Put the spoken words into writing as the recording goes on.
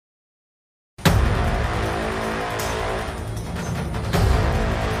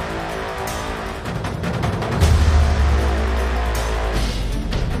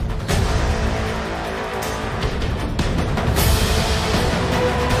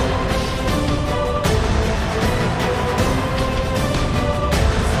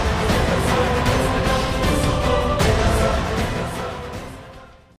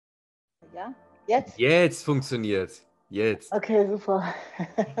Jetzt? Jetzt funktioniert's. Jetzt. Okay, super.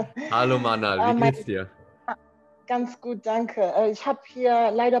 Hallo Manal, wie geht's dir? Ganz gut, danke. Ich habe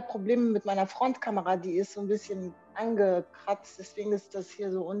hier leider Probleme mit meiner Frontkamera, die ist so ein bisschen angekratzt, deswegen ist das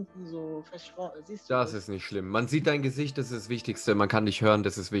hier so unten so verschwommen. Siehst du Das das? ist nicht schlimm. Man sieht dein Gesicht, das ist das Wichtigste. Man kann dich hören,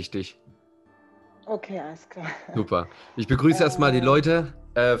 das ist wichtig. Okay, alles klar. Super. Ich begrüße erstmal die Leute.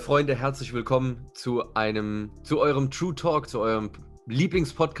 Freunde, herzlich willkommen zu eurem True Talk, zu eurem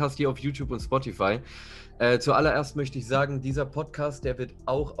Lieblingspodcast hier auf YouTube und Spotify. Zuallererst möchte ich sagen, dieser Podcast, der wird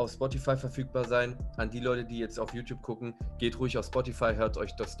auch auf Spotify verfügbar sein. An die Leute, die jetzt auf YouTube gucken, geht ruhig auf Spotify, hört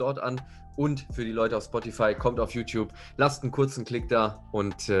euch das dort an. Und für die Leute auf Spotify, kommt auf YouTube, lasst einen kurzen Klick da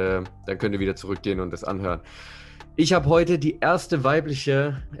und dann könnt ihr wieder zurückgehen und das anhören. Ich habe heute den ersten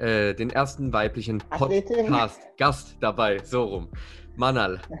weiblichen Athletin. Podcast-Gast dabei, so rum.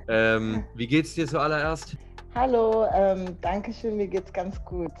 Manal, wie geht's dir zuallererst? Hallo, danke schön, mir geht's ganz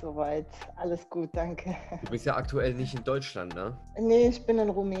gut soweit. Alles gut, danke. Du bist ja aktuell nicht in Deutschland, ne? Nee, ich bin in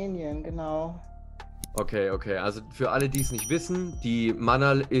Rumänien, genau. Okay. Also für alle, die es nicht wissen, die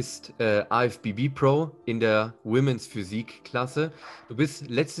Manal ist IFBB Pro in der Women's Physik-Klasse. Du bist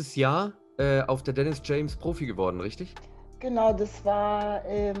letztes Jahr auf der Dennis James Profi geworden, richtig? Genau, das war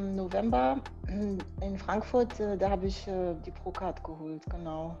im November in Frankfurt. Da habe ich die Pro-Card geholt,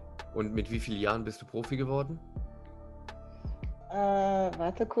 genau. Und mit wie vielen Jahren bist du Profi geworden?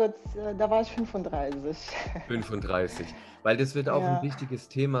 Warte kurz, da war ich 35. 35. Weil das wird auch Ja. ein wichtiges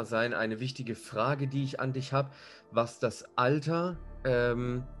Thema sein, eine wichtige Frage, die ich an dich habe, was das Alter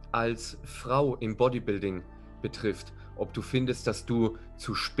als Frau im Bodybuilding betrifft. Ob du findest, dass du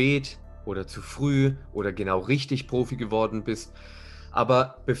zu spät oder zu früh oder genau richtig Profi geworden bist.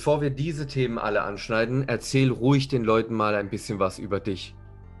 Aber bevor wir diese Themen alle anschneiden, erzähl ruhig den Leuten mal ein bisschen was über dich,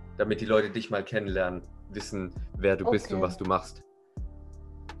 damit die Leute dich mal kennenlernen, wissen, wer du bist und was du machst.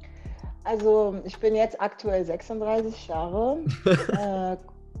 Also ich bin jetzt aktuell 36 Jahre,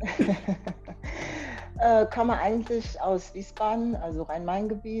 komme eigentlich aus Wiesbaden, also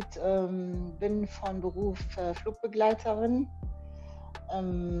Rhein-Main-Gebiet, bin von Beruf Flugbegleiterin.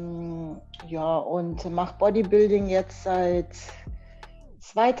 Ja, und mache Bodybuilding jetzt seit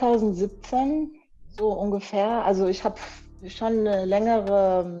 2017, so ungefähr. Also ich habe schon eine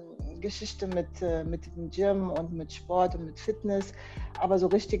längere Geschichte mit dem Gym und mit Sport und mit Fitness, aber so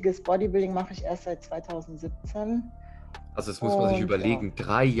richtiges Bodybuilding mache ich erst seit 2017. Also das muss man sich überlegen, ja.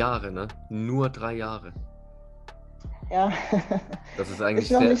 3 Jahre, ne? Nur 3 Jahre. Ja, das ist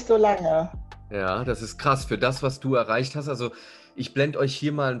eigentlich noch nicht so lange. Ja, das ist krass für das, was du erreicht hast. Also ich blende euch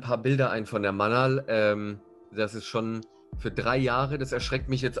hier mal ein paar Bilder ein von der Manal. Das ist schon für 3 Jahre, das erschreckt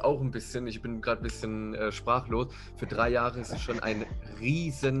mich jetzt auch ein bisschen. Ich bin gerade ein bisschen sprachlos. Für 3 Jahre ist es schon ein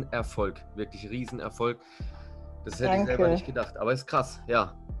Riesenerfolg, wirklich Riesenerfolg. Das hätte ich selber nicht gedacht, aber ist krass,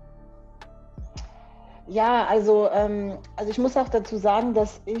 ja. Ja, also ich muss auch dazu sagen,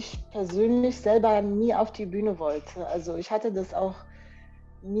 dass ich persönlich selber nie auf die Bühne wollte. Also ich hatte das auch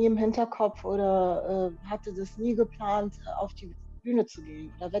nie im Hinterkopf oder hatte das nie geplant, auf die Bühne zu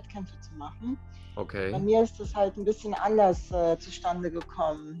gehen oder Wettkämpfe zu machen. Okay. Bei mir ist das halt ein bisschen anders zustande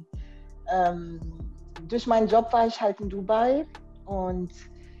gekommen. Durch meinen Job war ich halt in Dubai und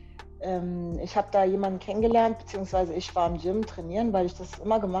ich habe da jemanden kennengelernt, beziehungsweise ich war im Gym trainieren, weil ich das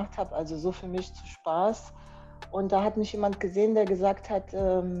immer gemacht habe, also so für mich zu Spaß. Und da hat mich jemand gesehen, der gesagt hat,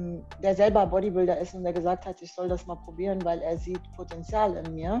 der selber Bodybuilder ist und der gesagt hat, ich soll das mal probieren, weil er sieht Potenzial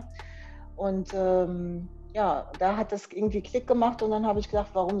in mir. Und ja, da hat das irgendwie Klick gemacht und dann habe ich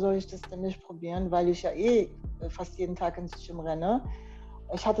gedacht, warum soll ich das denn nicht probieren, weil ich ja fast jeden Tag ins Gym renne.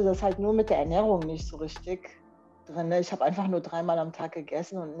 Ich hatte das halt nur mit der Ernährung nicht so richtig drin. Ich habe einfach nur 3-mal am Tag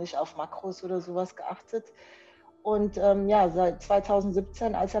gegessen und nicht auf Makros oder sowas geachtet. Und ja, seit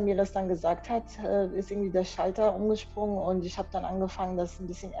 2017, als er mir das dann gesagt hat, ist irgendwie der Schalter umgesprungen und ich habe dann angefangen, das ein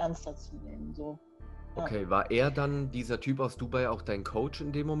bisschen ernster zu nehmen. So. Ja. Okay, war er dann, dieser Typ aus Dubai, auch dein Coach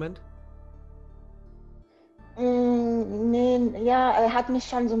in dem Moment? Nee, ja, er hat mich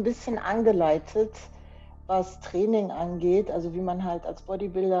schon so ein bisschen angeleitet, was Training angeht, also wie man halt als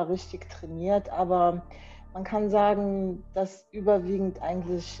Bodybuilder richtig trainiert, aber man kann sagen, dass überwiegend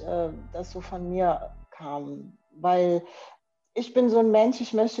eigentlich das so von mir kam, weil ich bin so ein Mensch,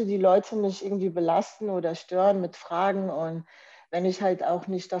 ich möchte die Leute nicht irgendwie belasten oder stören mit Fragen und wenn ich halt auch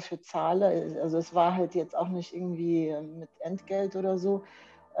nicht dafür zahle, also es war halt jetzt auch nicht irgendwie mit Entgelt oder so,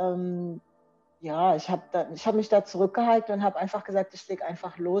 ja, ich hab mich da zurückgehalten und habe einfach gesagt, ich lege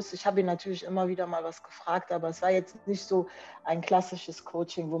einfach los. Ich habe ihn natürlich immer wieder mal was gefragt, aber es war jetzt nicht so ein klassisches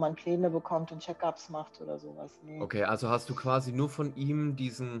Coaching, wo man Pläne bekommt und Check-ups macht oder sowas. Nee. Okay, also hast du quasi nur von ihm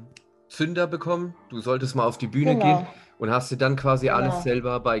diesen Zünder bekommen, du solltest mal auf die Bühne gehen und hast dir dann quasi alles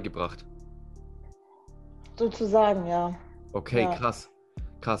selber beigebracht. Sozusagen, ja. Okay, Ja. krass.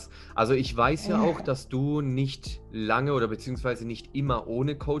 Krass. Also ich weiß ja auch, dass du nicht lange oder beziehungsweise nicht immer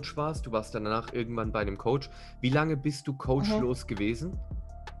ohne Coach warst. Du warst danach irgendwann bei einem Coach. Wie lange bist du Mhm. coachlos gewesen?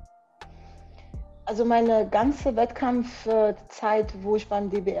 Also meine ganze Wettkampfzeit, wo ich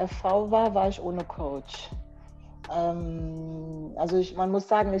beim DBFV war, war ich ohne Coach. Also man muss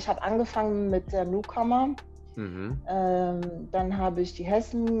sagen, ich habe angefangen mit der Newcomer. Mhm. Dann habe ich die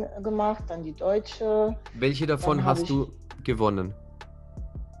Hessen gemacht, dann die Deutsche. Welche davon Dann habe hast ich du gewonnen?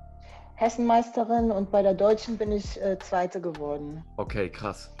 Hessenmeisterin und bei der Deutschen bin ich Zweite geworden. Okay,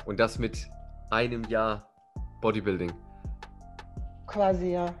 krass. Und das mit einem Jahr Bodybuilding.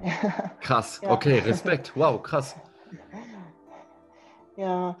 Quasi, ja. Krass. Ja. Okay, Respekt. Wow, krass.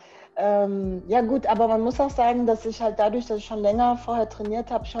 Ja. Ja gut, aber man muss auch sagen, dass ich halt dadurch, dass ich schon länger vorher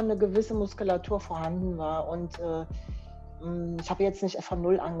trainiert habe, schon eine gewisse Muskulatur vorhanden war. Und ich habe jetzt nicht von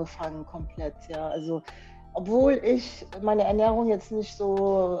null angefangen komplett. Ja. Also obwohl ich meine Ernährung jetzt nicht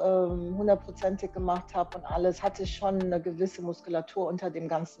so hundertprozentig gemacht habe und alles, hatte ich schon eine gewisse Muskulatur unter dem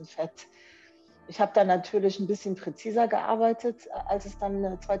ganzen Fett. Ich habe dann natürlich ein bisschen präziser gearbeitet, als es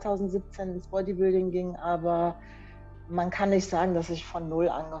dann 2017 ins Bodybuilding ging, aber man kann nicht sagen, dass ich von null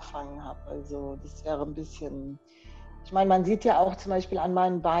angefangen habe. Also das wäre ein bisschen, ich meine, man sieht ja auch zum Beispiel an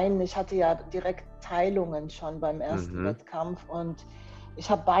meinen Beinen, ich hatte ja direkt Teilungen schon beim ersten Wettkampf und ich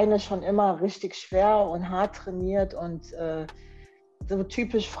habe Beine schon immer richtig schwer und hart trainiert und so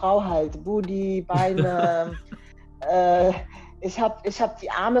typisch Frau halt, Booty, Beine. Ich hab die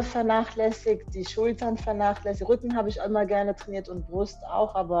Arme vernachlässigt, die Schultern vernachlässigt, Rücken habe ich immer gerne trainiert und Brust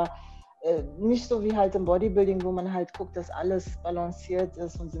auch, aber nicht so wie halt im Bodybuilding, wo man halt guckt, dass alles balanciert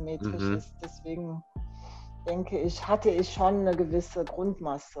ist und symmetrisch ist. Deswegen denke ich, hatte ich schon eine gewisse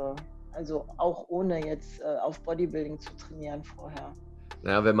Grundmasse, also auch ohne jetzt auf Bodybuilding zu trainieren vorher.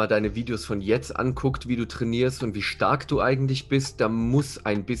 Naja, wenn man deine Videos von jetzt anguckt, wie du trainierst und wie stark du eigentlich bist, da muss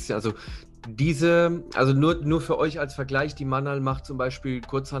ein bisschen, also nur für euch als Vergleich, die Manal macht zum Beispiel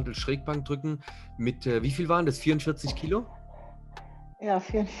Kurzhantel-Schrägbankdrücken mit, wie viel waren das, 44 Kilo? Ja,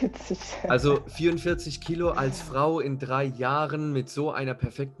 44. Also 44 Kilo als Frau in 3 Jahren mit so einer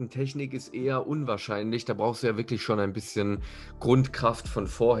perfekten Technik ist eher unwahrscheinlich. Da brauchst du ja wirklich schon ein bisschen Grundkraft von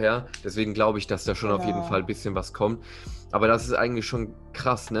vorher. Deswegen glaube ich, dass da schon auf jeden Fall ein bisschen was kommt. Aber das ist eigentlich schon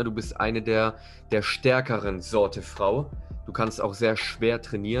krass, ne? Du bist eine der stärkeren Sorte Frau. Du kannst auch sehr schwer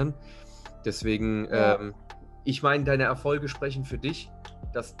trainieren. Deswegen, ich meine, deine Erfolge sprechen für dich,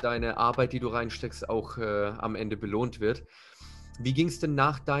 dass deine Arbeit, die du reinsteckst, auch am Ende belohnt wird. Wie ging es denn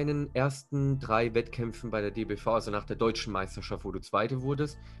nach deinen ersten 3 Wettkämpfen bei der DBV, also nach der deutschen Meisterschaft, wo du Zweite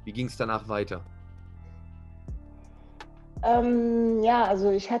wurdest? Wie ging es danach weiter? Ja,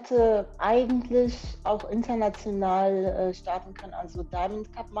 also ich hätte eigentlich auch international starten können, also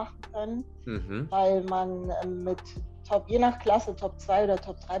Diamond Cup machen können, weil man mit je nach Klasse, Top 2 oder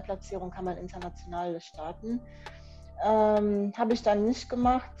Top 3 Platzierung kann man international starten. Habe ich dann nicht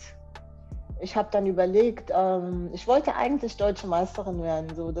gemacht. Ich habe dann überlegt, ich wollte eigentlich deutsche Meisterin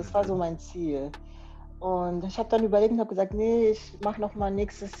werden, so, das war so mein Ziel. Und ich habe dann überlegt und habe gesagt, nee, ich mache nochmal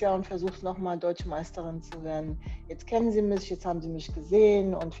nächstes Jahr und versuche nochmal deutsche Meisterin zu werden. Jetzt kennen sie mich, jetzt haben sie mich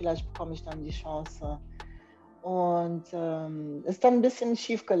gesehen und vielleicht bekomme ich dann die Chance. Und ist dann ein bisschen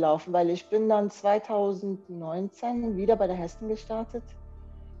schief gelaufen, weil ich bin dann 2019 wieder bei der Hessen gestartet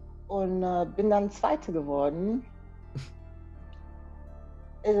und bin dann Zweite geworden.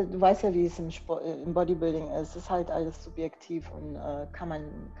 Du weißt ja, wie es im Bodybuilding ist. Es ist halt alles subjektiv und kann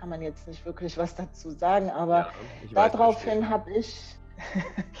man jetzt nicht wirklich was dazu sagen. Aber ja, daraufhin habe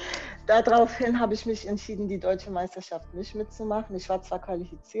ich mich entschieden, die deutsche Meisterschaft nicht mitzumachen. Ich war zwar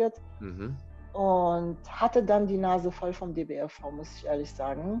qualifiziert und hatte dann die Nase voll vom DBFV, muss ich ehrlich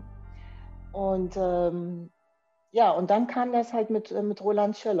sagen. Und ja, und dann kam das halt mit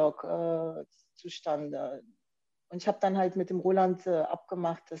Roland Sherlock zustande. Und ich habe dann halt mit dem Roland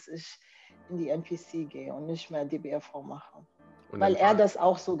abgemacht, dass ich in die NPC gehe und nicht mehr DBFV mache. Weil er das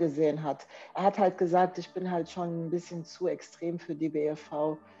auch so gesehen hat. Er hat halt gesagt, ich bin halt schon ein bisschen zu extrem für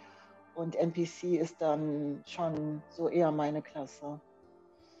DBFV und NPC ist dann schon so eher meine Klasse.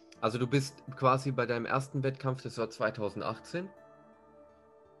 Also du bist quasi bei deinem ersten Wettkampf, das war 2018.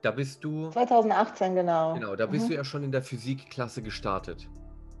 Da bist du... 2018, genau. Genau, da bist du ja schon in der Physikklasse gestartet.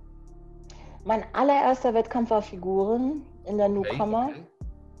 Mein allererster Wettkampf war Figuren in der Newcomer. Okay.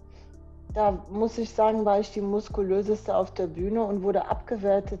 Da muss ich sagen, war ich die muskulöseste auf der Bühne und wurde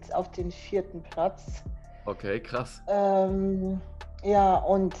abgewertet auf den 4. Platz. Okay, krass. Ja,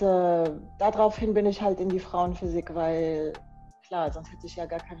 und daraufhin bin ich halt in die Frauenphysik, weil klar, sonst hätte ich ja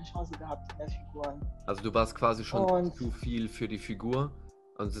gar keine Chance gehabt in der Figuren. Also du warst quasi schon zu viel für die Figur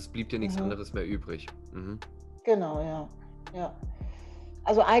und es blieb dir nichts anderes mehr übrig. Mhm. Genau, ja. Ja.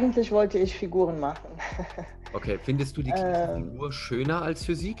 Also eigentlich wollte ich Figuren machen. Okay, findest du die Klassenfigur schöner als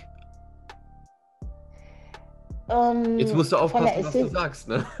Physik? Jetzt musst du Von der aufpassen, was du Ästhetik. sagst,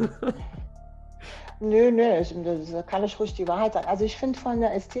 ne? Nö, da kann ich ruhig die Wahrheit sagen. Also ich finde, von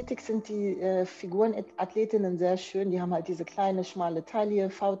der Ästhetik sind die Figuren Athletinnen sehr schön. Die haben halt diese kleine, schmale Taille,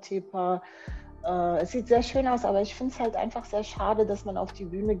 V-Taper. Es sieht sehr schön aus, aber ich finde es halt einfach sehr schade, dass man auf die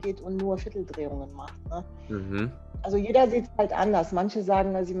Bühne geht und nur Vierteldrehungen macht. Ne? Mhm. Also jeder sieht es halt anders. Manche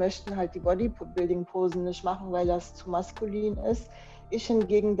sagen, sie möchten halt die Bodybuilding-Posen nicht machen, weil das zu maskulin ist. Ich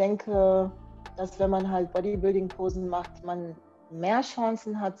hingegen denke, dass wenn man halt Bodybuilding-Posen macht, man mehr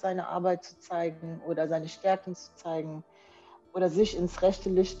Chancen hat, seine Arbeit zu zeigen oder seine Stärken zu zeigen oder sich ins rechte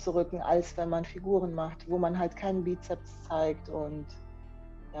Licht zu rücken, als wenn man Figuren macht, wo man halt keinen Bizeps zeigt und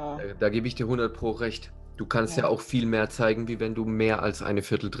ja. Da gebe ich dir 100 Pro recht. Du kannst ja Ja, auch viel mehr zeigen, wie wenn du mehr als eine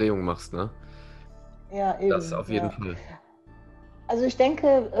Vierteldrehung machst, ne? ja Das eben, auf jeden ja. Fall. Also ich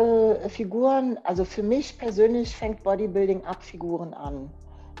denke, Figuren, also für mich persönlich fängt Bodybuilding ab Figuren an.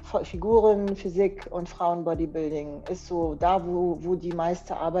 Figuren, Physik und Frauenbodybuilding ist so da, wo die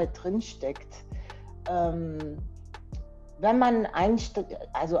meiste Arbeit drinsteckt. Wenn man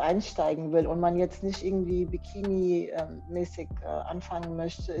einsteigen will und man jetzt nicht irgendwie Bikini-mäßig anfangen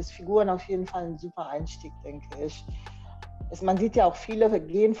möchte, ist Figuren auf jeden Fall ein super Einstieg, denke ich. Man sieht ja auch, viele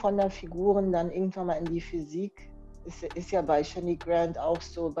gehen von der Figuren dann irgendwann mal in die Physik. Ist ja bei Shani Grant auch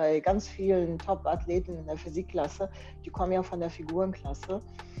so, bei ganz vielen Top-Athleten in der Physikklasse, die kommen ja von der Figurenklasse.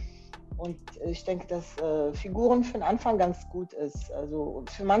 Und ich denke, dass Figuren für den Anfang ganz gut ist. Also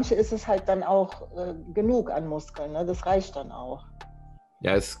für manche ist es halt dann auch genug an Muskeln, ne? Das reicht dann auch.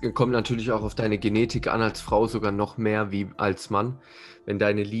 Ja, es kommt natürlich auch auf deine Genetik an, als Frau sogar noch mehr wie als Mann. Wenn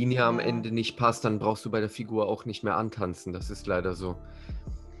deine Linie am Ja. Ende nicht passt, dann brauchst du bei der Figur auch nicht mehr antanzen. Das ist leider so.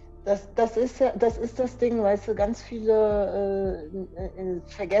 Das ist das Ding, weißt du, ganz viele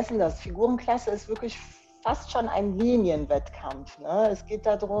vergessen das. Figurenklasse ist wirklich fast schon ein Linienwettkampf. Ne? Es geht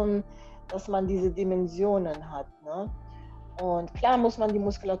darum, dass man diese Dimensionen hat. Ne? Und klar muss man die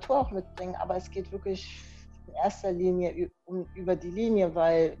Muskulatur auch mitbringen, aber es geht wirklich in erster Linie über die Linie,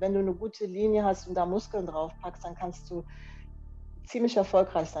 weil wenn du eine gute Linie hast und da Muskeln drauf packst, dann kannst du ziemlich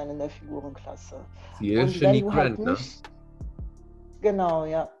erfolgreich sein in der Figurenklasse. Ziel, Und wenn Shani du halt Grant, ne? nicht, genau,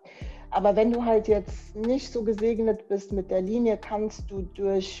 ja. Aber wenn du halt jetzt nicht so gesegnet bist mit der Linie, kannst du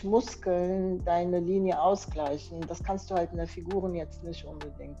durch Muskeln deine Linie ausgleichen. Das kannst du halt in der Figuren jetzt nicht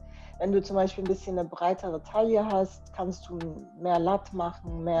unbedingt. Wenn du zum Beispiel ein bisschen eine breitere Taille hast, kannst du mehr Lat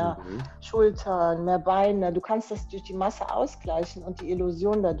machen, mehr Schultern, mehr Beine. Du kannst das durch die Masse ausgleichen und die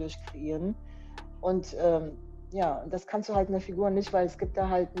Illusion dadurch kreieren. Und ja, das kannst du halt in der Figur nicht, weil es gibt da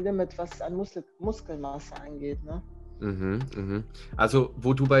halt ein Limit, was an Muskelmasse angeht. Ne? Also,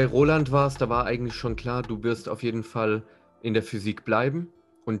 wo du bei Roland warst, da war eigentlich schon klar, du wirst auf jeden Fall in der Physik bleiben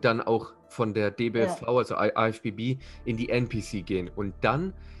und dann auch von der DBFV, also IFBB, in die NPC gehen. Und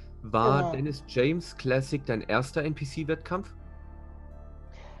dann war Genau. Dennis James Classic dein erster NPC-Wettkampf?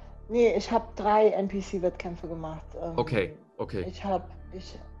 Nee, ich habe 3 NPC-Wettkämpfe gemacht. Okay. Ich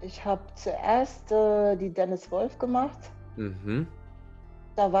hab zuerst die Dennis Wolf gemacht. Mhm.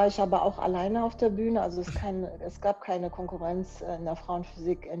 Da war ich aber auch alleine auf der Bühne. Also es gab keine Konkurrenz in der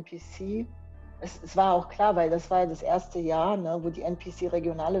Frauenphysik NPC. Es war auch klar, weil das war das erste Jahr, ne, wo die NPC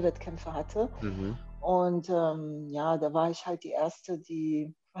regionale Wettkämpfe hatte. Mhm. Und ja, da war ich halt die Erste,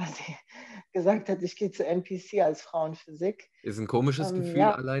 die quasi gesagt hat, ich gehe zu NPC als Frauenphysik. Ist ein komisches Gefühl,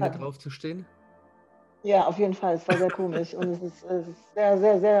 Ja, alleine drauf zu stehen? ja, auf jeden Fall. Es war sehr komisch und es ist sehr,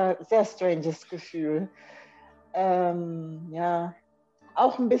 sehr, sehr, sehr stranges Gefühl. Ja,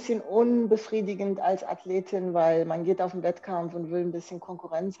 auch ein bisschen unbefriedigend als Athletin, weil man geht auf den Wettkampf und will ein bisschen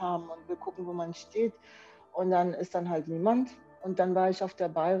Konkurrenz haben und will gucken, wo man steht. Und dann ist dann halt niemand. Und dann war ich auf der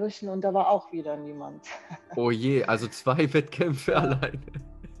Bayerischen und da war auch wieder niemand. Oh je, also 2 Wettkämpfe Ja, alleine.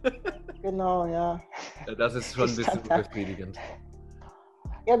 genau, ja. Ja, das ist schon Ich ein bisschen stand da. unbefriedigend.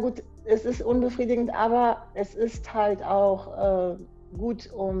 Ja gut, es ist unbefriedigend, aber es ist halt auch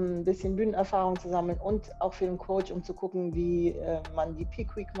gut, um ein bisschen Bühnenerfahrung zu sammeln und auch für den Coach, um zu gucken, wie man die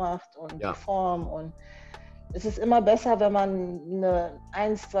Peak Week macht und Ja. die Form. Und es ist immer besser, wenn man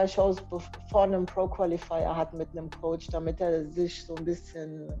 1-2 Shows vor einem Pro-Qualifier hat mit einem Coach, damit er sich so ein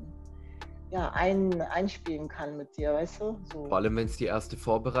bisschen einspielen kann mit dir, weißt du? So. Vor allem, wenn es die erste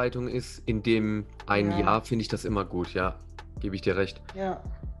Vorbereitung ist, in dem einen Jahr, finde ich das immer gut, ja. Gebe ich dir recht. Ja,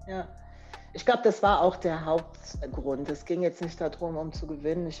 ja. Ich glaube, das war auch der Hauptgrund. Es ging jetzt nicht darum, um zu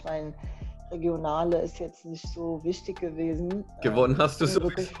gewinnen. Ich meine, Regionale ist jetzt nicht so wichtig gewesen. Gewonnen hast du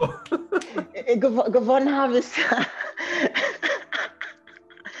sowieso. Gewonnen habe ich.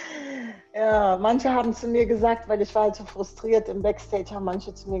 Ja, manche haben zu mir gesagt, weil ich war halt so frustriert im Backstage, haben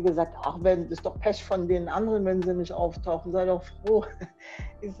manche zu mir gesagt, ach, ist doch Pech von den anderen, wenn sie nicht auftauchen, sei doch froh.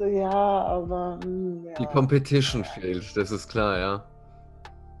 Ich so, ja, aber Die ja. Competition fehlt, das ist klar, ja.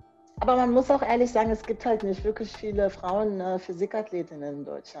 Aber man muss auch ehrlich sagen, es gibt halt nicht wirklich viele Frauen Physikathletinnen in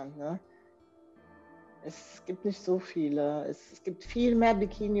Deutschland, ne? Es gibt nicht so viele. Es gibt viel mehr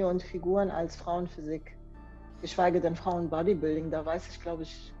Bikini und Figuren als Frauenphysik. Geschweige denn Frauenbodybuilding, da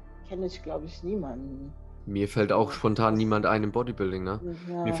kenne ich, glaube ich, niemanden. Mir fällt auch spontan niemand ein im Bodybuilding, ne?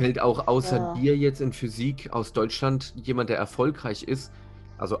 Mir Ja, fällt auch außer ja. dir jetzt in Physik aus Deutschland jemand, der erfolgreich ist,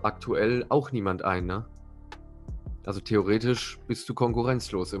 also aktuell auch niemand ein, ne? Also theoretisch bist du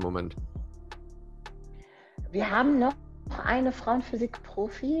konkurrenzlos im Moment. Wir haben noch eine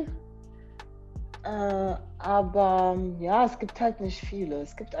Frauenphysik-Profi, aber ja, es gibt halt nicht viele.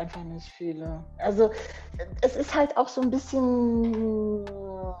 Es gibt einfach nicht viele. Also es ist halt auch so ein bisschen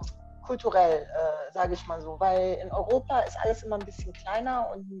kulturell, sage ich mal so, weil in Europa ist alles immer ein bisschen kleiner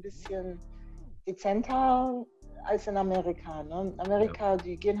und ein bisschen dezenter als in Amerika. Ne? In Amerika,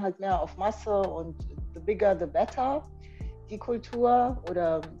 die gehen halt mehr auf Masse und the bigger, the better. Die Kultur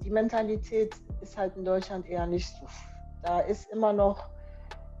oder die Mentalität ist halt in Deutschland eher nicht so. Da ist immer noch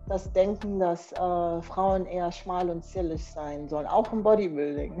das Denken, dass Frauen eher schmal und zierlich sein sollen, auch im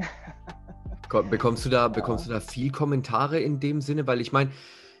Bodybuilding. Bekommst du da viel Kommentare in dem Sinne? Weil ich meine,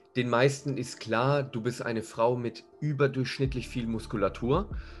 den meisten ist klar, du bist eine Frau mit überdurchschnittlich viel Muskulatur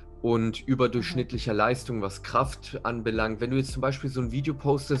und überdurchschnittlicher Leistung, was Kraft anbelangt. Wenn du jetzt zum Beispiel so ein Video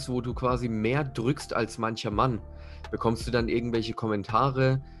postest, wo du quasi mehr drückst als mancher Mann, bekommst du dann irgendwelche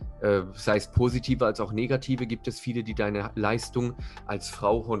Kommentare, sei es positive als auch negative? Gibt es viele, die deine Leistung als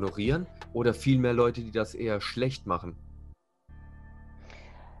Frau honorieren oder viel mehr Leute, die das eher schlecht machen?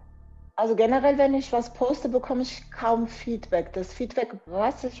 Also generell, wenn ich was poste, bekomme ich kaum Feedback. Das Feedback,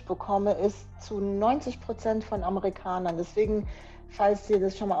 was ich bekomme, ist zu 90% von Amerikanern. Deswegen, falls dir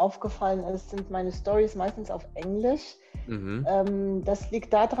das schon mal aufgefallen ist, sind meine Stories meistens auf Englisch. Mhm. Das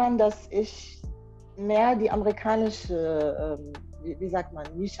liegt daran, dass ich mehr die amerikanische, wie sagt man,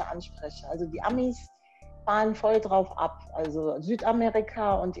 Nische anspreche. Also die Amis fahren voll drauf ab. Also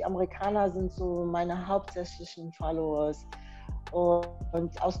Südamerika und die Amerikaner sind so meine hauptsächlichen Followers.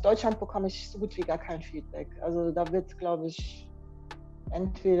 Und aus Deutschland bekomme ich so gut wie gar kein Feedback. Also da wird, glaube ich,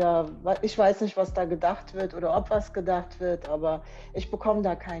 entweder, ich weiß nicht, was da gedacht wird oder ob was gedacht wird, aber ich bekomme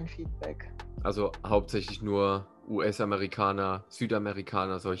da kein Feedback. Also hauptsächlich nur US-Amerikaner,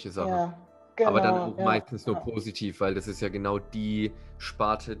 Südamerikaner, solche Sachen. Ja, Aber dann genau, auch ja. meistens nur positiv, weil das ist ja genau die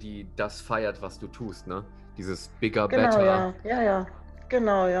Sparte, die das feiert, was du tust, ne? Dieses Bigger, Genau, Better. ja,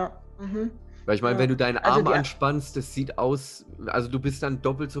 genau, ja. Mhm. Weil ich meine, Ja. wenn du deinen Also Arm anspannst, das sieht aus, also du bist dann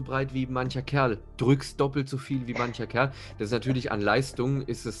doppelt so breit wie mancher Kerl, drückst doppelt so viel wie mancher Kerl. Das ist natürlich an Leistung,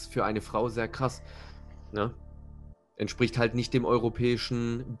 ist es für eine Frau sehr krass, ne? Entspricht halt nicht dem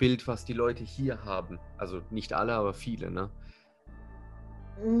europäischen Bild, was die Leute hier haben. Also nicht alle, aber viele, ne?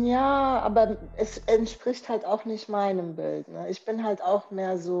 ja, aber es entspricht halt auch nicht meinem Bild. Ne? Ich bin halt auch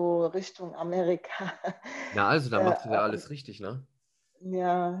mehr so Richtung Amerika. Na also, dann Äh, machst du ja alles richtig, ne?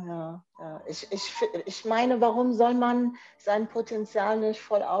 ja. Ich meine, warum soll man sein Potenzial nicht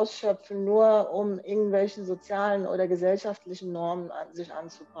voll ausschöpfen, nur um irgendwelchen sozialen oder gesellschaftlichen Normen sich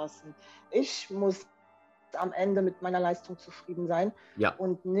anzupassen? Ich muss am Ende mit meiner Leistung zufrieden sein Ja.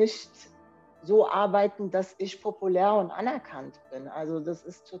 und nicht so arbeiten, dass ich populär und anerkannt bin. Also das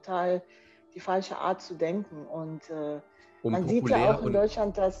ist total die falsche Art zu denken. Und Um man sieht ja populär auch in und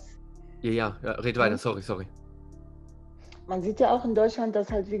Deutschland, dass ja, red weiter, hm? sorry. Man sieht ja auch in Deutschland,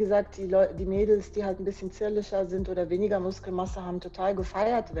 dass halt, wie gesagt, die Mädels, die halt ein bisschen zierlicher sind oder weniger Muskelmasse haben, total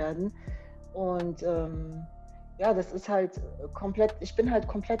gefeiert werden. Und ja, das ist halt komplett, ich bin halt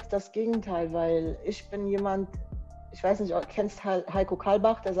komplett das Gegenteil, weil ich bin jemand, ich weiß nicht, kennst Heiko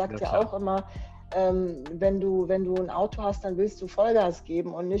Kalbach, der Ja, sagt ja klar. auch immer, wenn du ein Auto hast, dann willst du Vollgas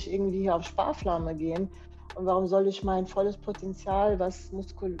geben und nicht irgendwie auf Sparflamme gehen. Und warum soll ich mein volles Potenzial, was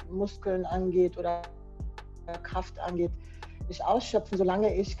Muskeln angeht oder Kraft angeht, nicht ausschöpfen,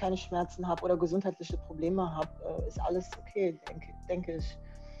 solange ich keine Schmerzen habe oder gesundheitliche Probleme habe, ist alles okay, denke ich.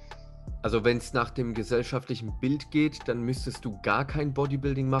 Also wenn es nach dem gesellschaftlichen Bild geht, dann müsstest du gar kein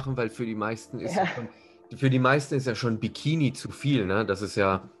Bodybuilding machen, weil für die meisten ist Ja, ja schon Bikini zu viel, ne? Das ist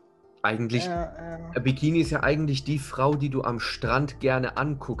ja eigentlich, Bikini ist ja eigentlich die Frau, die du am Strand gerne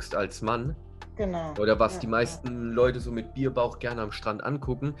anguckst als Mann. genau. Oder was die Ja, meisten Leute so mit Bierbauch gerne am Strand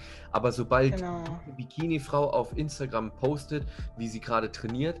angucken. Aber sobald genau. die Bikini-Frau auf Instagram postet, wie sie gerade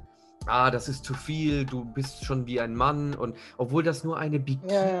trainiert, das ist zu viel, du bist schon wie ein Mann. Und obwohl das nur eine Ja,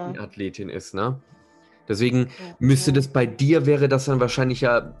 Bikini-Athletin ist, ne? Deswegen müsste das bei dir, wäre das dann wahrscheinlich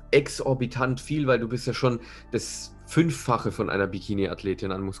ja exorbitant viel, weil du bist ja schon das Fünffache von einer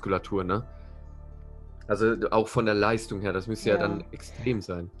Bikini-Athletin an Muskulatur, ne? Also auch von der Leistung her, das müsste ja dann extrem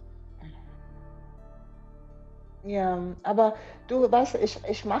sein. Ja, aber du weißt,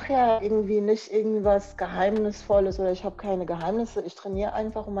 ich mache ja irgendwie nicht irgendwas Geheimnisvolles oder ich habe keine Geheimnisse. Ich trainiere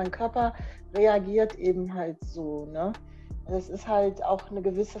einfach und mein Körper reagiert eben halt so, ne? Das ist halt auch eine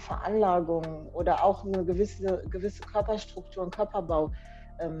gewisse Veranlagung oder auch eine gewisse Körperstruktur und Körperbau,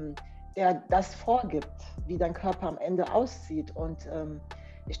 der das vorgibt, wie dein Körper am Ende aussieht. Und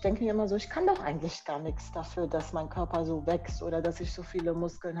ich denke mir immer so, ich kann doch eigentlich gar nichts dafür, dass mein Körper so wächst oder dass ich so viele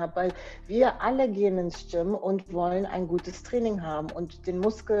Muskeln habe, weil wir alle gehen ins Gym und wollen ein gutes Training haben und den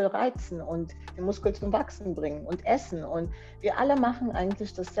Muskel reizen und den Muskel zum Wachsen bringen und essen. Und wir alle machen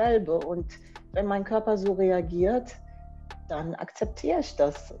eigentlich dasselbe. Und wenn mein Körper so reagiert, dann akzeptiere ich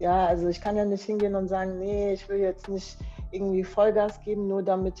das. Ja, also ich kann ja nicht hingehen und sagen, nee, ich will jetzt nicht irgendwie Vollgas geben, nur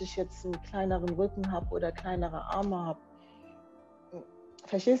damit ich jetzt einen kleineren Rücken habe oder kleinere Arme habe.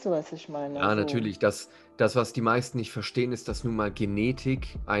 Verstehst du, was ich meine? Ja, natürlich. Das, was die meisten nicht verstehen, ist, dass nun mal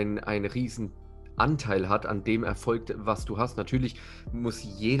Genetik einen riesen Anteil hat an dem Erfolg, was du hast. Natürlich muss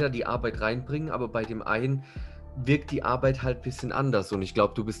jeder die Arbeit reinbringen, aber bei dem einen wirkt die Arbeit halt ein bisschen anders. Und ich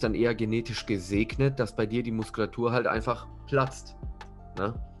glaube, du bist dann eher genetisch gesegnet, dass bei dir die Muskulatur halt einfach platzt.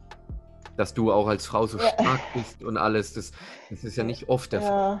 Ne? Dass du auch als Frau so stark bist und alles. Das ist ja nicht oft der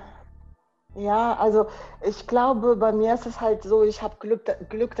Fall. Ja, also ich glaube, bei mir ist es halt so, ich habe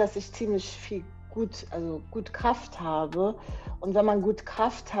Glück, dass ich ziemlich viel gut Kraft habe. Und wenn man gut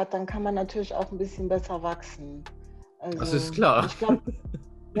Kraft hat, dann kann man natürlich auch ein bisschen besser wachsen. Also, das ist klar.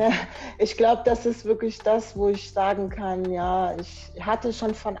 Ich glaube, das ist wirklich das, wo ich sagen kann, ja, ich hatte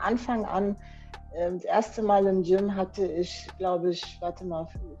schon von Anfang an, das erste Mal im Gym hatte ich, glaube ich,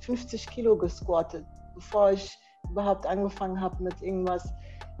 50 Kilo gesquattet, bevor ich überhaupt angefangen habe mit irgendwas.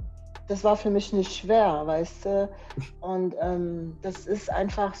 Das war für mich nicht schwer, weißt du? Und das ist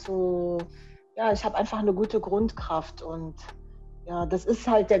einfach so, ja, ich habe einfach eine gute Grundkraft und ja, das ist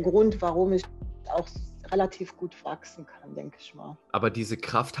halt der Grund, warum ich auch relativ gut wachsen kann, denke ich mal. Aber diese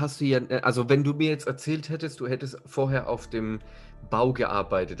Kraft hast du ja, also wenn du mir jetzt erzählt hättest, du hättest vorher auf dem Bau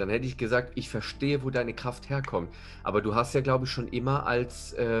gearbeitet, dann hätte ich gesagt, ich verstehe, wo deine Kraft herkommt. Aber du hast ja, glaube ich, schon immer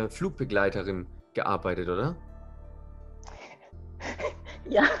als Flugbegleiterin gearbeitet, oder?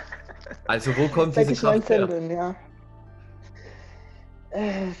 Ja. Also wo kommt Seit diese ich Kraft 19 her? bin, ja.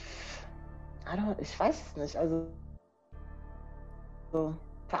 Ich weiß es nicht. Also so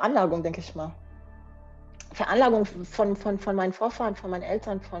Veranlagung, denke ich mal. Veranlagung von meinen Vorfahren, von meinen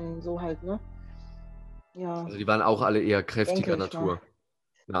Eltern, von so halt, ne? Ja. Also die waren auch alle eher kräftiger Natur. Mal.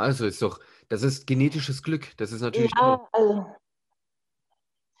 Na, also das ist genetisches Glück. Das ist natürlich toll. Ja, also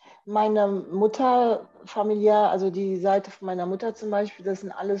meine Mutter familiär, also die Seite von meiner Mutter zum Beispiel, das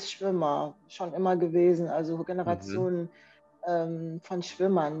sind alles Schwimmer, schon immer gewesen, also Generationen von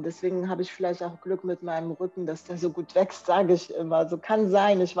Schwimmern. Deswegen habe ich vielleicht auch Glück mit meinem Rücken, dass der so gut wächst, sage ich immer. So kann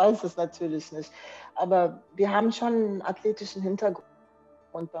sein, ich weiß es natürlich nicht. Aber wir haben schon einen athletischen Hintergrund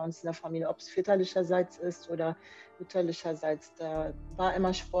bei uns in der Familie, ob es väterlicherseits ist oder mütterlicherseits, da war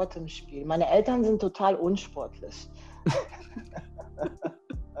immer Sport im Spiel. Meine Eltern sind total unsportlich.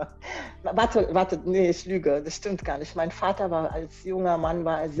 Warte, nee, ich lüge, das stimmt gar nicht. Mein Vater war als junger Mann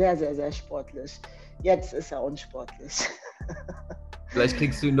sehr, sehr, sehr sportlich. Jetzt ist er unsportlich. Vielleicht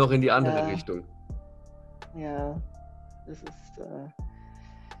kriegst du ihn noch in die andere Richtung. Ja, das ist,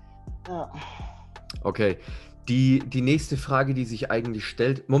 ja. Okay, die nächste Frage, die sich eigentlich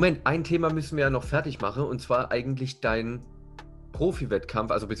stellt, Moment, ein Thema müssen wir ja noch fertig machen, und zwar eigentlich dein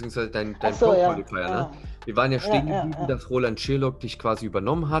Profi-Wettkampf, also beziehungsweise dein Pro-Qualifier, ne? Wir waren ja stehen geblieben, dass Roland Schirlock dich quasi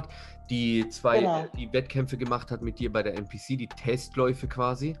übernommen hat, die Wettkämpfe gemacht hat mit dir bei der NPC, die Testläufe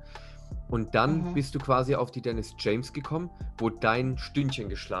quasi. Und dann bist du quasi auf die Dennis James gekommen, wo dein Stündchen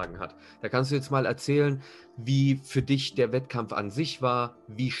geschlagen hat. Da kannst du jetzt mal erzählen, wie für dich der Wettkampf an sich war,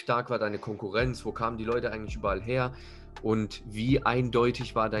 wie stark war deine Konkurrenz, wo kamen die Leute eigentlich überall her und wie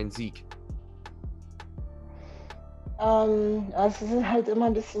eindeutig war dein Sieg? Es ist halt immer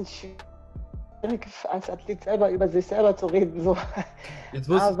ein bisschen schwierig, als Athlet selber über sich selber zu reden. So. Jetzt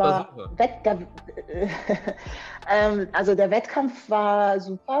musst du es versuchen. Also der Wettkampf war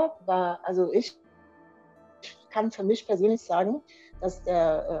super. Also ich kann für mich persönlich sagen, dass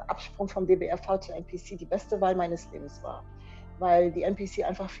der Absprung vom DBRV zur NPC die beste Wahl meines Lebens war. Weil die NPC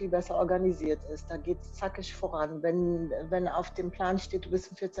einfach viel besser organisiert ist. Da geht es zackig voran. Wenn auf dem Plan steht, du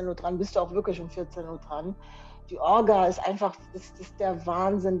bist um 14 Uhr dran, bist du auch wirklich um 14 Uhr dran. die Orga ist einfach, das ist der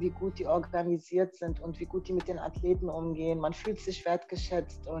Wahnsinn, wie gut die organisiert sind und wie gut die mit den Athleten umgehen. Man fühlt sich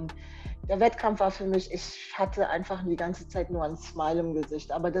wertgeschätzt und der Wettkampf war für mich, ich hatte einfach die ganze Zeit nur ein Smile im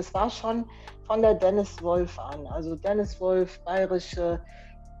Gesicht. Aber das war schon von der Dennis Wolf an. Also Dennis Wolf, bayerische,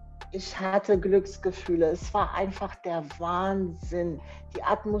 ich hatte Glücksgefühle. Es war einfach der Wahnsinn. Die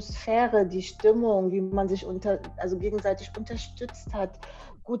Atmosphäre, die Stimmung, wie man sich gegenseitig unterstützt hat,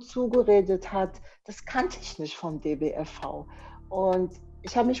 gut zugeredet hat, das kannte ich nicht vom DBFV. Und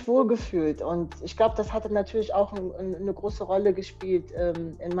ich habe mich wohlgefühlt. Und ich glaube, das hatte natürlich auch eine große Rolle gespielt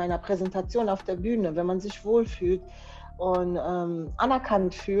in meiner Präsentation auf der Bühne. Wenn man sich wohlfühlt und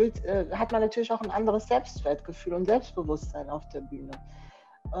anerkannt fühlt, hat man natürlich auch ein anderes Selbstwertgefühl und Selbstbewusstsein auf der Bühne.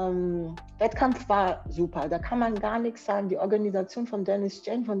 Wettkampf war super, da kann man gar nichts sagen. Die Organisation von Dennis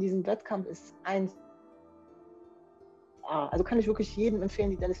Jane von diesem Wettkampf ist 1A. Also kann ich wirklich jedem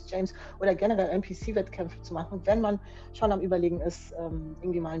empfehlen, die Dennis James oder generell NPC-Wettkämpfe zu machen, wenn man schon am Überlegen ist,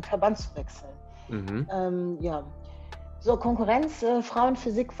 irgendwie mal einen Verband zu wechseln. Ja. So, Konkurrenz,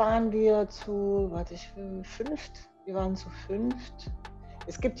 Frauenphysik waren wir zu, fünft. Wir waren zu fünft.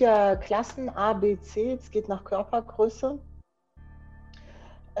 Es gibt ja Klassen A, B, C, es geht nach Körpergröße.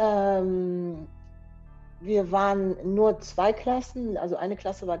 Wir waren nur 2 Klassen, also eine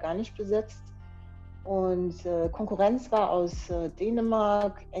Klasse war gar nicht besetzt. Und Konkurrenz war aus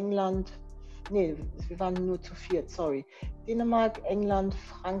Dänemark, England, nee, wir waren nur zu 4, sorry. Dänemark, England,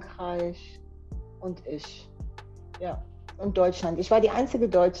 Frankreich und ich. Ja, und Deutschland. Ich war die einzige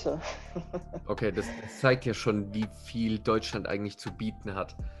Deutsche. Okay, das zeigt ja schon, wie viel Deutschland eigentlich zu bieten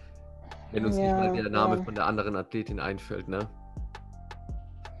hat. Wenn uns nicht mal der Name von der anderen Athletin einfällt, ne?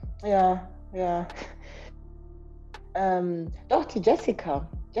 Ja. Doch, die Jessica,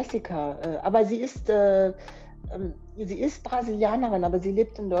 aber sie ist Brasilianerin, aber sie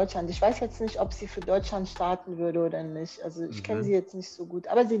lebt in Deutschland. Ich weiß jetzt nicht, ob sie für Deutschland starten würde oder nicht. Also ich kenne sie jetzt nicht so gut,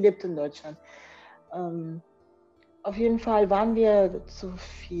 aber sie lebt in Deutschland. Auf jeden Fall waren wir zu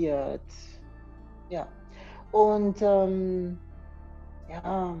 4. Ja. Und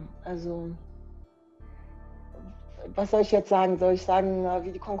also was soll ich jetzt sagen? Soll ich sagen,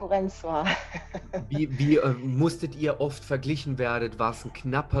 wie die Konkurrenz war? Wie musstet ihr oft verglichen werden? War es ein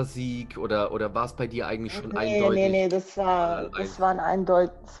knapper Sieg oder war es bei dir eigentlich schon eindeutig? Nee, das war ein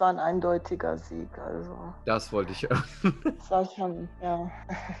eindeutiger Sieg. Also. Das wollte ich hören. Das war schon, ja.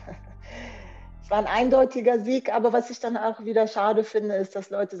 Es war ein eindeutiger Sieg, aber was ich dann auch wieder schade finde, ist,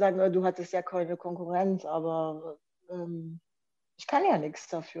 dass Leute sagen, du hattest ja keine Konkurrenz, aber ich kann ja nichts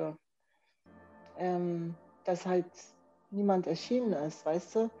dafür. Dass halt niemand erschienen ist,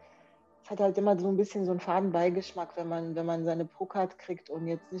 weißt du? Es hat halt immer so ein bisschen so einen faden Beigeschmack, wenn man seine Pro-Card kriegt und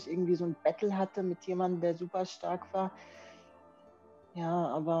jetzt nicht irgendwie so ein Battle hatte mit jemandem, der super stark war. Ja,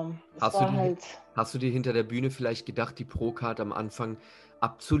 aber Hast du dir hinter der Bühne vielleicht gedacht, die Pro-Card am Anfang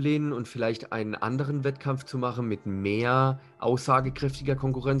abzulehnen und vielleicht einen anderen Wettkampf zu machen mit mehr aussagekräftiger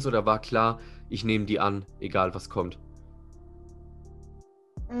Konkurrenz, oder war klar, ich nehme die an, egal was kommt?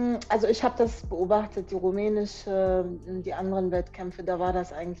 Also ich habe das beobachtet, die rumänische, die anderen Wettkämpfe, da war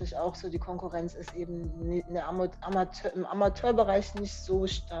das eigentlich auch so. Die Konkurrenz ist eben im Amateurbereich nicht so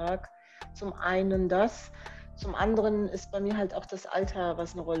stark. Zum einen das, zum anderen ist bei mir halt auch das Alter,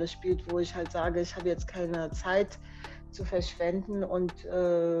 was eine Rolle spielt, wo ich halt sage, ich habe jetzt keine Zeit zu verschwenden und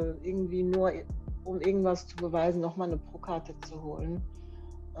irgendwie nur, um irgendwas zu beweisen, nochmal eine Pro-Karte zu holen.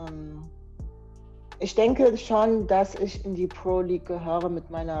 Ich denke schon, dass ich in die Pro League gehöre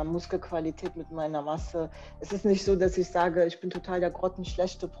mit meiner Muskelqualität, mit meiner Masse. Es ist nicht so, dass ich sage, ich bin total der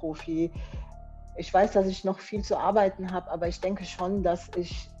grottenschlechte Profi. Ich weiß, dass ich noch viel zu arbeiten habe, aber ich denke schon, dass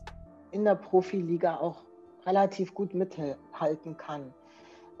ich in der Profiliga auch relativ gut mithalten kann.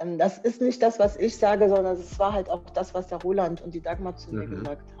 Das ist nicht das, was ich sage, sondern es war halt auch das, was der Roland und die Dagmar zu mir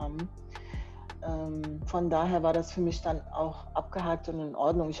gesagt haben. Von daher war das für mich dann auch abgehakt und in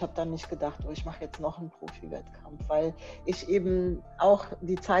Ordnung. Ich habe dann nicht gedacht, ich mache jetzt noch einen Profi-Wettkampf, weil ich eben auch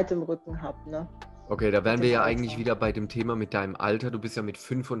die Zeit im Rücken habe. Ne? Okay, da wären wir ja eigentlich wieder bei dem Thema mit deinem Alter. Du bist ja mit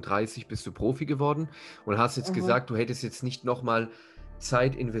 35 bist du Profi geworden und hast jetzt gesagt, du hättest jetzt nicht nochmal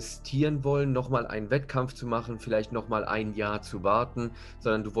Zeit investieren wollen, nochmal einen Wettkampf zu machen, vielleicht nochmal ein Jahr zu warten,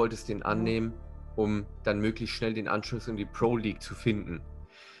 sondern du wolltest den annehmen, um dann möglichst schnell den Anschluss in die Pro League zu finden.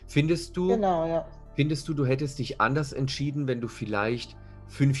 Findest du, du hättest dich anders entschieden, wenn du vielleicht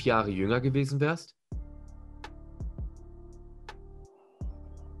 5 Jahre jünger gewesen wärst?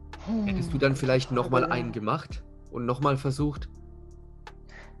 Hättest du dann vielleicht nochmal einen gemacht und nochmal versucht?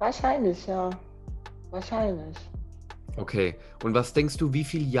 Wahrscheinlich, ja. Wahrscheinlich. Okay. Und was denkst du, wie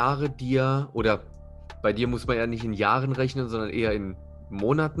viele Jahre dir, oder bei dir muss man ja nicht in Jahren rechnen, sondern eher in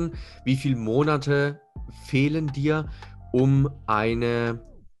Monaten, wie viele Monate fehlen dir, um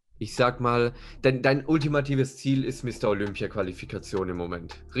ich sag mal, dein ultimatives Ziel ist Mr. Olympia-Qualifikation im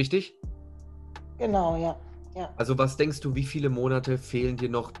Moment, richtig? Genau, ja. Also was denkst du, wie viele Monate fehlen dir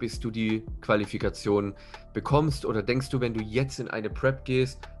noch, bis du die Qualifikation bekommst? Oder denkst du, wenn du jetzt in eine Prep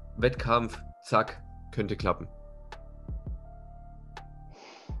gehst, Wettkampf, zack, könnte klappen?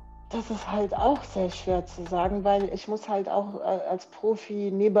 Das ist halt auch sehr schwer zu sagen, weil ich muss halt auch als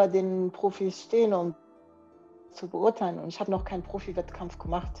Profi neben den Profis stehen, um zu beurteilen. Und ich habe noch keinen Profi-Wettkampf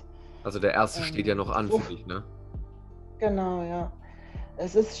gemacht. Also der erste steht ja noch an für dich, ne? Genau, ja.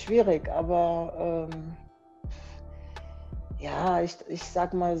 Es ist schwierig, aber ja, ich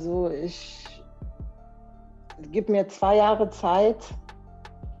sag mal so, ich gebe mir 2 Jahre Zeit.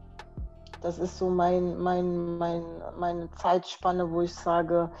 Das ist so meine Zeitspanne, wo ich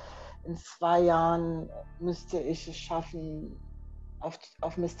sage, in 2 Jahren müsste ich es schaffen, auf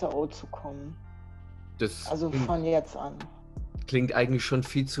Mr. O zu kommen. Also von jetzt an. Klingt eigentlich schon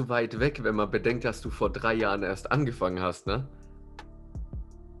viel zu weit weg, wenn man bedenkt, dass du vor 3 Jahren erst angefangen hast, ne?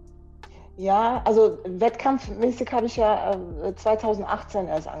 Ja, also wettkampfmäßig habe ich ja 2018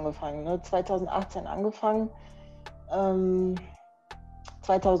 erst angefangen. Ne? 2018 angefangen,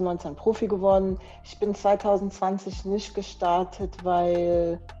 2019 Profi geworden. Ich bin 2020 nicht gestartet,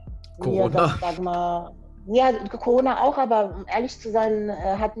 weil Corona. mir das Dagmar, ja, Corona auch, aber um ehrlich zu sein,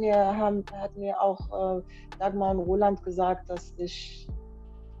 hat mir auch Dagmar und Roland gesagt, dass ich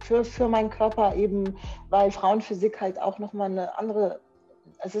für meinen Körper eben, weil Frauenphysik halt auch nochmal eine andere,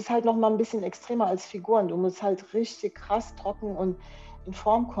 es ist halt nochmal ein bisschen extremer als Figuren. Du musst halt richtig krass trocken und in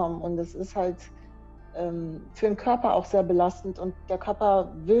Form kommen und das ist halt für den Körper auch sehr belastend und der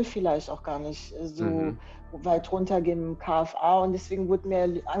Körper will vielleicht auch gar nicht so weit runtergehen im KFA und deswegen wurde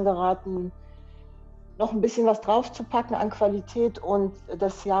mir angeraten, noch ein bisschen was draufzupacken an Qualität und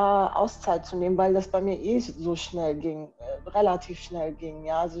das Jahr Auszeit zu nehmen, weil das bei mir so schnell ging, relativ schnell ging.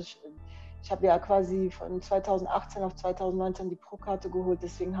 Ja? Also ich habe ja quasi von 2018 auf 2019 die Pro-Karte geholt,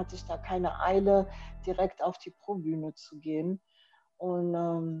 deswegen hatte ich da keine Eile, direkt auf die Pro-Bühne zu gehen.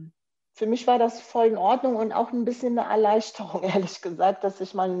 Und für mich war das voll in Ordnung und auch ein bisschen eine Erleichterung, ehrlich gesagt, dass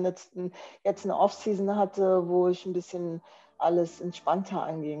ich mal jetzt eine Off-Season hatte, wo ich ein bisschen alles entspannter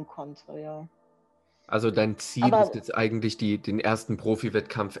angehen konnte, ja. Also dein Ziel ist jetzt eigentlich, den ersten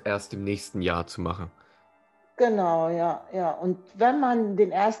Profi-Wettkampf erst im nächsten Jahr zu machen. Genau, ja. Und wenn man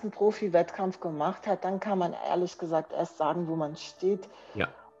den ersten Profi-Wettkampf gemacht hat, dann kann man ehrlich gesagt erst sagen, wo man steht. Ja.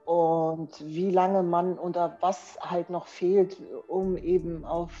 Und wie lange man oder was halt noch fehlt, um eben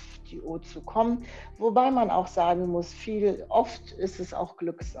auf die O zu kommen. Wobei man auch sagen muss, oft ist es auch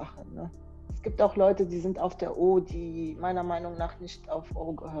Glückssache. Ne? Es gibt auch Leute, die sind auf der O, die meiner Meinung nach nicht auf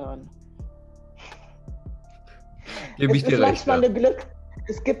O gehören. Gebe ich dir recht.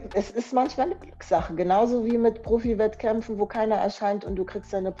 Es ist manchmal eine Glückssache, genauso wie mit Profi-Wettkämpfen, wo keiner erscheint und du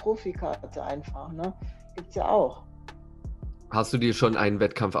kriegst deine Profikarte einfach. Ne? Gibt's ja auch. Hast du dir schon einen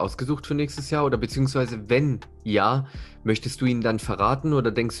Wettkampf ausgesucht für nächstes Jahr? Oder beziehungsweise, wenn ja, möchtest du ihn dann verraten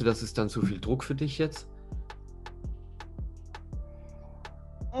oder denkst du, das ist dann zu viel Druck für dich jetzt?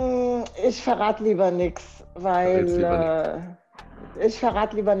 Ich verrate lieber nichts, weil ich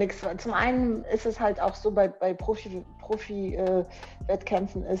verrate lieber nichts. Zum einen ist es halt auch so, bei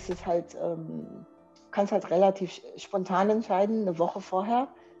Profi-Wettkämpfen ist es halt, kannst halt relativ spontan entscheiden, eine Woche vorher.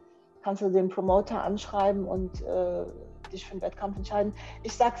 Kannst du den Promoter anschreiben und dich für einen Wettkampf entscheiden.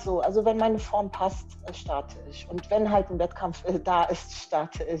 Ich sag so, also wenn meine Form passt, starte ich. Und wenn halt ein Wettkampf da ist,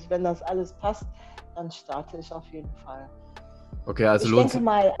 starte ich. Wenn das alles passt, dann starte ich auf jeden Fall. Okay, also ich denke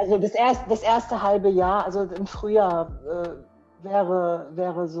mal, also das erste halbe Jahr, also im Frühjahr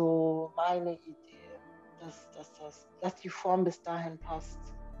wäre so meine Idee, dass die Form bis dahin passt.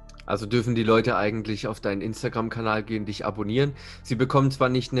 Also dürfen die Leute eigentlich auf deinen Instagram-Kanal gehen, dich abonnieren. Sie bekommen zwar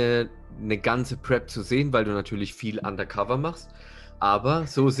nicht eine ganze Prep zu sehen, weil du natürlich viel undercover machst, aber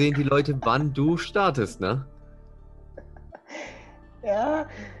so sehen die Leute, wann du startest, ne? Ja,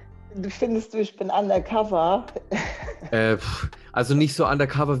 findest du, ich bin undercover? Also nicht so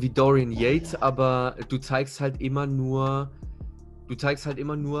undercover wie Dorian Yates, aber du zeigst halt immer nur,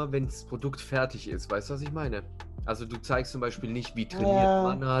 wenn das Produkt fertig ist. Weißt du, was ich meine? Also du zeigst zum Beispiel nicht, wie trainiert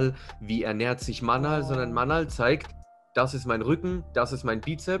Manal, wie ernährt sich Manal, sondern Manal zeigt, das ist mein Rücken, das ist mein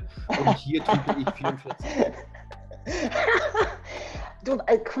Bizep und hier drücke ich 44. Du,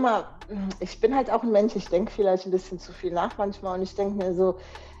 guck mal, ich bin halt auch ein Mensch, ich denke vielleicht ein bisschen zu viel nach manchmal und ich denke mir so,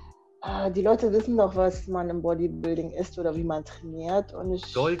 die Leute wissen doch, was man im Bodybuilding isst oder wie man trainiert.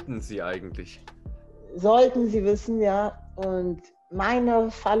 Sollten sie eigentlich. Sollten sie wissen, ja. Und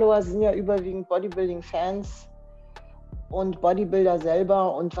meine Follower sind ja überwiegend Bodybuilding-Fans. und Bodybuilder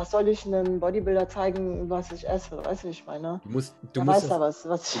selber. Und was soll ich einem Bodybuilder zeigen, was ich esse? Weißt du, wie ich meine? Du Der musst weiß ja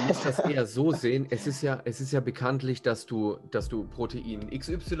was ich das esse. eher so sehen. Es ist ja bekanntlich, dass du Protein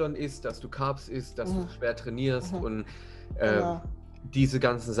XY isst, dass du Carbs isst, dass du schwer trainierst und Genau. diese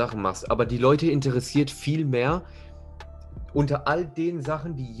ganzen Sachen machst. Aber die Leute interessiert viel mehr unter all den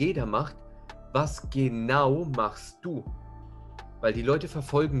Sachen, die jeder macht, was genau machst du? Weil die Leute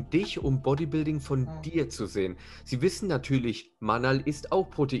verfolgen dich, um Bodybuilding von dir zu sehen. Sie wissen natürlich, Manal isst auch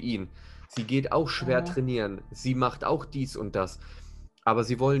Protein. Sie geht auch schwer trainieren. Sie macht auch dies und das. Aber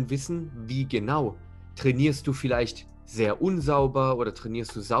sie wollen wissen, wie genau. Trainierst du vielleicht sehr unsauber oder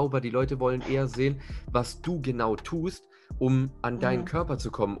trainierst du sauber? Die Leute wollen eher sehen, was du genau tust, um an deinen Körper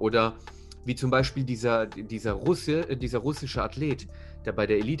zu kommen. Oder wie zum Beispiel dieser russische Athlet, der bei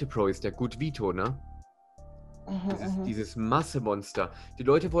der Elite Pro ist, der Gut Vito, ne? Dieses Massemonster. Die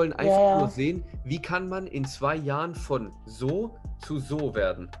Leute wollen einfach nur sehen, wie kann man in 2 Jahren von so zu so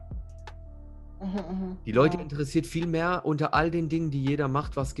werden. Die Leute interessiert viel mehr unter all den Dingen, die jeder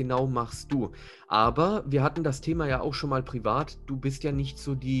macht, was genau machst du. Aber wir hatten das Thema ja auch schon mal privat. Du bist ja nicht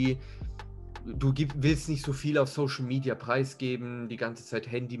so willst nicht so viel auf Social Media preisgeben, die ganze Zeit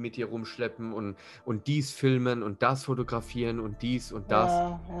Handy mit dir rumschleppen und dies filmen und das fotografieren und dies und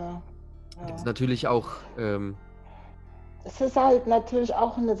das. Das ist natürlich auch... Es ist halt natürlich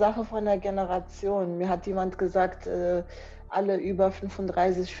auch eine Sache von der Generation. Mir hat jemand gesagt, alle über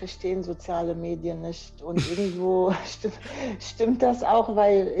 35 verstehen soziale Medien nicht. Und irgendwo stimmt das auch,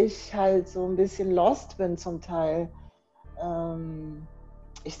 weil ich halt so ein bisschen lost bin zum Teil.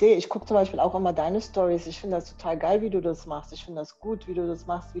 Ich gucke zum Beispiel auch immer deine Stories. Ich finde das total geil, wie du das machst. Ich finde das gut, wie du das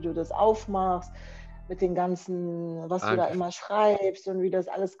machst, wie du das aufmachst. Mit den ganzen, was du da immer schreibst und wie das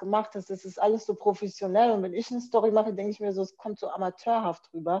alles gemacht hast. Das ist alles so professionell. Und wenn ich eine Story mache, denke ich mir so, es kommt so amateurhaft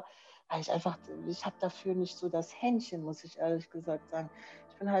rüber. Weil ich habe dafür nicht so das Händchen, muss ich ehrlich gesagt sagen.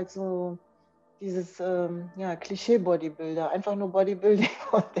 Ich bin halt so dieses Klischee-Bodybuilder. Einfach nur Bodybuilding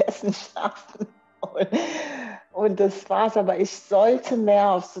und Essen, Schlafen. Und das war's. Aber ich sollte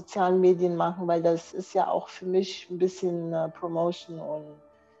mehr auf sozialen Medien machen, weil das ist ja auch für mich ein bisschen Promotion und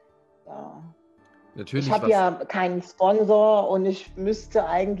ja. Natürlich, ich habe ja keinen Sponsor und ich müsste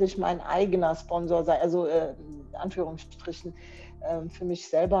eigentlich mein eigener Sponsor sein, also in Anführungsstrichen für mich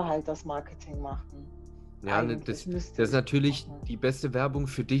selber halt das Marketing machen. Ja, das ist natürlich die beste Werbung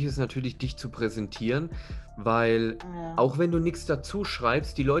für dich, ist natürlich dich zu präsentieren, weil auch wenn du nichts dazu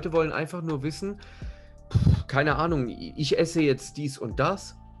schreibst, die Leute wollen einfach nur wissen, keine Ahnung, ich esse jetzt dies und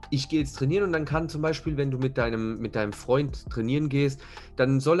das. Ich gehe jetzt trainieren und dann kann zum Beispiel, wenn du mit deinem Freund trainieren gehst,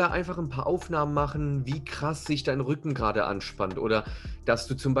 dann soll er einfach ein paar Aufnahmen machen, wie krass sich dein Rücken gerade anspannt oder dass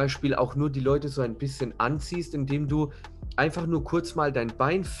du zum Beispiel auch nur die Leute so ein bisschen anziehst, indem du einfach nur kurz mal dein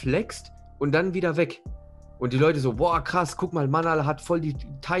Bein flexst und dann wieder weg. Und die Leute so, boah krass, guck mal, Manal hat voll die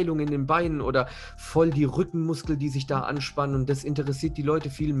Teilung in den Beinen oder voll die Rückenmuskel, die sich da anspannen und das interessiert die Leute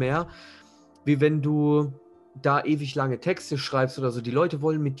viel mehr, wie wenn du da ewig lange Texte schreibst oder so. Die Leute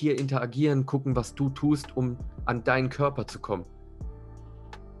wollen mit dir interagieren, gucken, was du tust, um an deinen Körper zu kommen.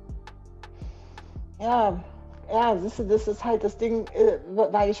 Ja, siehst du, das ist halt das Ding,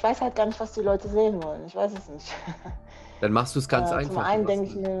 weil ich weiß halt gar nicht, was die Leute sehen wollen. Ich weiß es nicht. Dann machst du es ganz einfach. Zum einen denke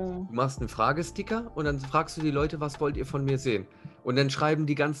ich mir... Du machst einen Fragesticker und dann fragst du die Leute, was wollt ihr von mir sehen? Und dann schreiben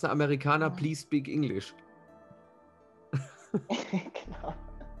die ganzen Amerikaner, please speak English. Genau.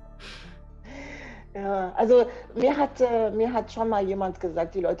 Ja, also mir hat schon mal jemand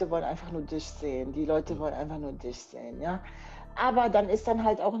gesagt, die Leute wollen einfach nur dich sehen. Die Leute wollen einfach nur dich sehen, ja. Aber dann ist dann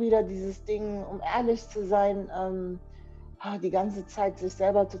halt auch wieder dieses Ding, um ehrlich zu sein, die ganze Zeit sich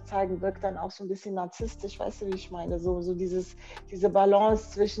selber zu zeigen, wirkt dann auch so ein bisschen narzisstisch, weißt du, wie ich meine? So diese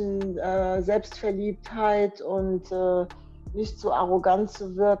Balance zwischen Selbstverliebtheit und nicht so arrogant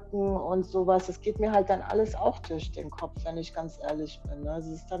zu wirken und sowas. Das geht mir halt dann alles auch durch den Kopf, wenn ich ganz ehrlich bin. Ne? Es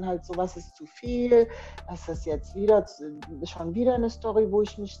ist dann halt so, was ist zu viel? Was ist jetzt schon wieder eine Story, wo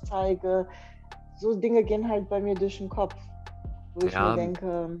ich mich zeige? So Dinge gehen halt bei mir durch den Kopf, wo ich mir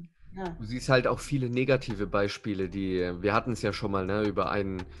denke, ja. Du siehst halt auch viele negative Beispiele, wir hatten es ja schon mal, ne,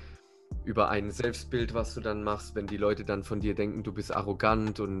 über ein Selbstbild, was du dann machst, wenn die Leute dann von dir denken, du bist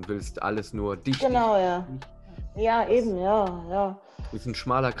arrogant und willst alles nur dich. Genau, ja. Ja, eben, ja. Das ist ein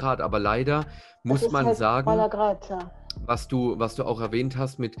schmaler Grat, aber leider muss man halt sagen, schmaler Grat, ja. was du auch erwähnt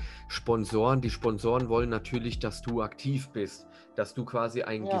hast mit Sponsoren. Die Sponsoren wollen natürlich, dass du aktiv bist, dass du quasi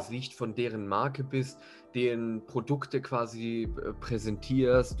ein Gesicht von deren Marke bist, deren Produkte quasi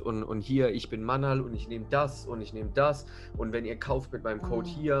präsentierst und hier, ich bin Manal und ich nehme das und ich nehme das und wenn ihr kauft mit meinem Code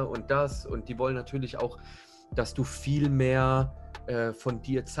hier und das und die wollen natürlich auch dass du viel mehr von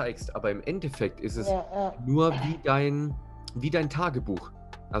dir zeigst. Aber im Endeffekt ist es nur wie dein Tagebuch.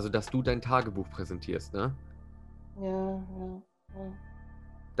 Also, dass du dein Tagebuch präsentierst, ne? Ja.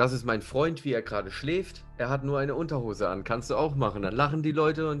 Das ist mein Freund, wie er gerade schläft. Er hat nur eine Unterhose an. Kannst du auch machen. Dann lachen die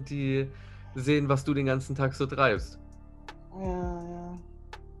Leute und die sehen, was du den ganzen Tag so treibst. Ja.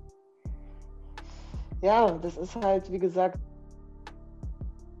 Ja, das ist halt, wie gesagt,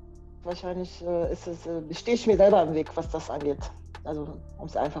 wahrscheinlich stehe ich mir selber im Weg, was das angeht. Also, um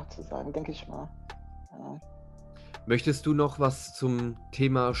es einfach zu sagen, denke ich mal. Ja. Möchtest du noch was zum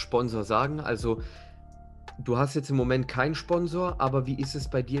Thema Sponsor sagen? Also, du hast jetzt im Moment keinen Sponsor, aber wie ist es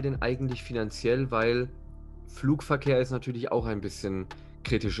bei dir denn eigentlich finanziell? Weil Flugverkehr ist natürlich auch ein bisschen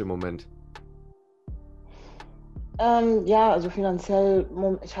kritisch im Moment. Ja, also finanziell,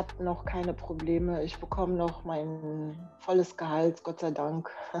 ich habe noch keine Probleme. Ich bekomme noch mein volles Gehalt, Gott sei Dank.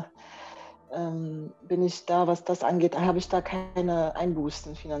 Bin ich da, was das angeht, habe ich da keine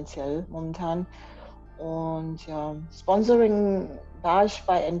Einbußen finanziell momentan. Und ja, Sponsoring war ich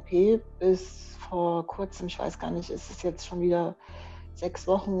bei NP bis vor kurzem, ich weiß gar nicht, ist es jetzt schon wieder 6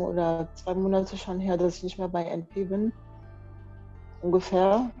 Wochen oder 2 Monate schon her, dass ich nicht mehr bei NP bin,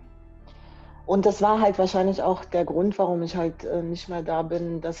 ungefähr. Und das war halt wahrscheinlich auch der Grund, warum ich halt nicht mehr da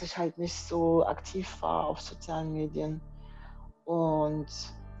bin, dass ich halt nicht so aktiv war auf sozialen Medien. Und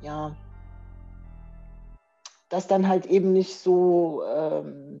ja, das dann halt eben nicht so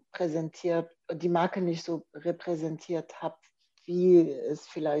die Marke nicht so repräsentiert habe, wie es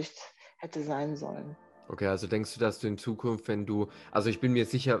vielleicht hätte sein sollen. Okay, also denkst du, dass du in Zukunft, also ich bin mir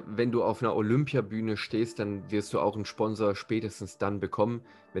sicher, wenn du auf einer Olympiabühne stehst, dann wirst du auch einen Sponsor spätestens dann bekommen,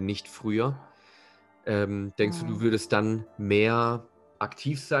 wenn nicht früher. Denkst du, du würdest dann mehr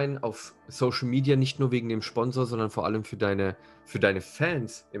aktiv sein auf Social Media, nicht nur wegen dem Sponsor, sondern vor allem für deine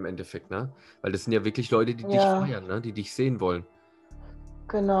Fans im Endeffekt, ne? Weil das sind ja wirklich Leute, die dich feiern, ne? Die dich sehen wollen.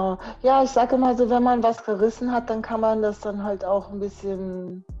 Genau. Ja, ich sage immer so, wenn man was gerissen hat, dann kann man das dann halt auch ein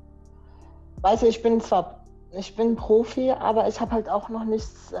bisschen, weißt du, ich bin Profi, aber ich habe halt auch noch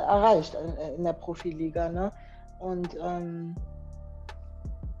nichts erreicht in der Profiliga, ne? Und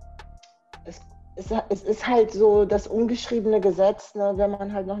es ist halt so das ungeschriebene Gesetz, ne? Wenn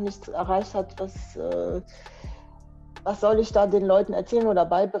man halt noch nichts erreicht hat, was soll ich da den Leuten erzählen oder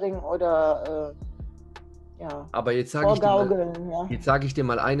beibringen oder Aber jetzt sage ich dir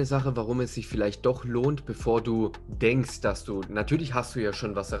mal eine Sache, warum es sich vielleicht doch lohnt, bevor du denkst, natürlich hast du ja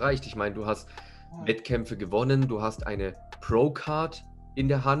schon was erreicht. Ich meine, du hast Wettkämpfe gewonnen, du hast eine Pro-Card in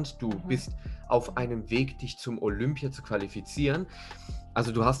der Hand, du bist auf einem Weg, dich zum Olympia zu qualifizieren.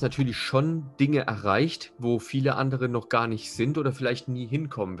 Also du hast natürlich schon Dinge erreicht, wo viele andere noch gar nicht sind oder vielleicht nie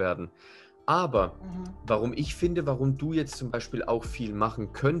hinkommen werden. Aber warum du jetzt zum Beispiel auch viel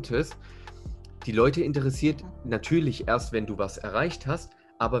machen könntest, die Leute interessiert natürlich erst, wenn du was erreicht hast,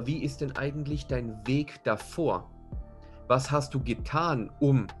 aber wie ist denn eigentlich dein Weg davor? Was hast du getan,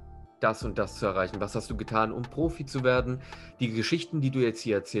 um das und das zu erreichen? Was hast du getan, um Profi zu werden? Die Geschichten, die du jetzt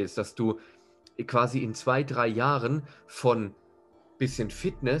hier erzählst, dass du quasi in 2, 3 Jahren von bisschen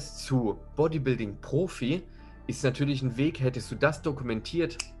Fitness zu Bodybuilding-Profi, ist natürlich ein Weg, hättest du das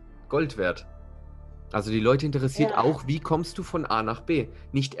dokumentiert, Gold wert. Also die Leute interessiert auch, wie kommst du von A nach B,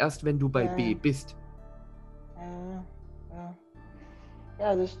 nicht erst, wenn du bei B bist.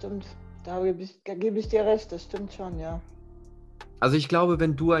 Ja, das stimmt. Da gebe ich dir recht, das stimmt schon, ja. Also ich glaube,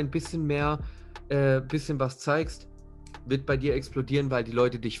 wenn du ein bisschen mehr, bisschen was zeigst, wird bei dir explodieren, weil die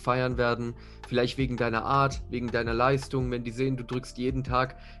Leute dich feiern werden, vielleicht wegen deiner Art, wegen deiner Leistung. Wenn die sehen, du drückst jeden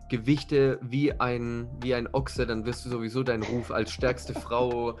Tag Gewichte wie ein Ochse, dann wirst du sowieso deinen Ruf als stärkste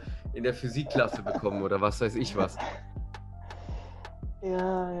Frau in der Physikklasse bekommen oder was weiß ich was.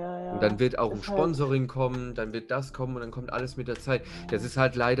 Ja. Und dann wird auch ein Sponsoring kommen, dann wird das kommen und dann kommt alles mit der Zeit. Das ist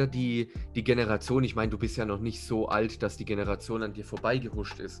halt leider die Generation, ich meine, du bist ja noch nicht so alt, dass die Generation an dir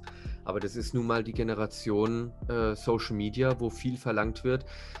vorbeigehuscht ist. Aber das ist nun mal die Generation Social Media, wo viel verlangt wird.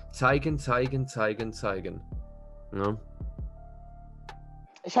 Zeigen. Ja.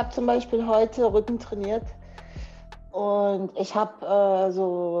 Ich habe zum Beispiel heute Rücken trainiert und ich habe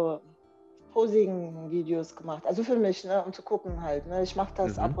so Posing-Videos gemacht, also für mich, ne, um zu gucken halt. Ne. Ich mache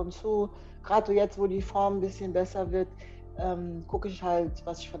das ab und zu, gerade so jetzt, wo die Form ein bisschen besser wird, gucke ich halt,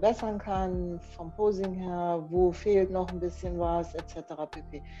 was ich verbessern kann, vom Posing her, wo fehlt noch ein bisschen was, etc.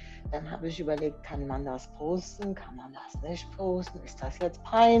 pp. Dann habe ich überlegt, kann man das posten, kann man das nicht posten, ist das jetzt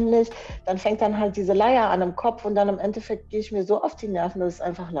peinlich? Dann fängt dann halt diese Leier an im Kopf und dann im Endeffekt gehe ich mir so auf die Nerven, dass ich es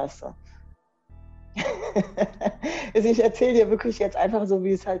einfach lasse. Also ich erzähle dir wirklich jetzt einfach so,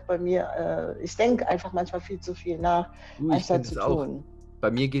 wie es halt bei mir, ich denke einfach manchmal viel zu viel nach, Ich anstatt zu auch. tun.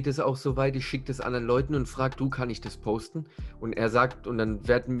 bei mir geht es auch so weit, ich schicke das anderen Leuten und frage, du, kann ich das posten? Und er sagt, und dann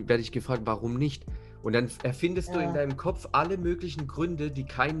werd ich gefragt, warum nicht? Und dann erfindest du in deinem Kopf alle möglichen Gründe, die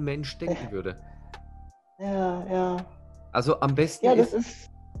kein Mensch denken würde. Ja, ja. Also am besten Ja,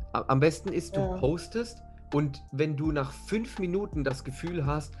 ist, du postest und wenn du nach 5 Minuten das Gefühl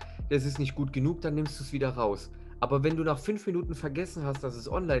hast, das ist nicht gut genug, dann nimmst du es wieder raus. Aber wenn du nach 5 Minuten vergessen hast, dass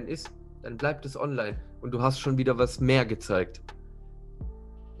es online ist, dann bleibt es online und du hast schon wieder was mehr gezeigt.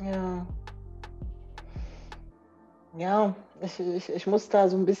 Ja. Ja, ich muss da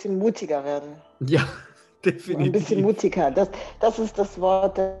so ein bisschen mutiger werden. Ja, definitiv. Ein bisschen mutiger. Das ist das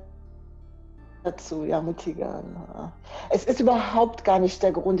Wort dazu, ja, mutiger. Ja. Es ist überhaupt gar nicht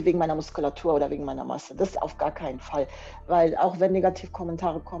der Grund wegen meiner Muskulatur oder wegen meiner Masse. Das auf gar keinen Fall. Weil auch wenn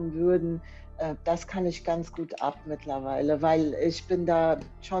Negativkommentare kommen würden, das kann ich ganz gut ab mittlerweile, weil ich bin da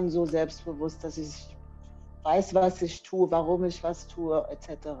schon so selbstbewusst, dass ich weiß, was ich tue, warum ich was tue,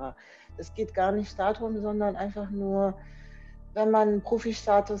 etc. Es geht gar nicht darum, sondern einfach nur, wenn man einen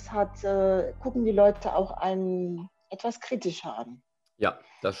Profi-Status hat, gucken die Leute auch einen etwas kritischer an. Ja,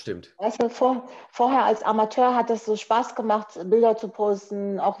 das stimmt. Weißt du, vorher als Amateur hat es so Spaß gemacht, Bilder zu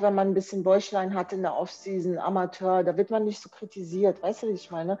posten, auch wenn man ein bisschen Bäuchlein hat in der Off-Season, Amateur, da wird man nicht so kritisiert, weißt du, wie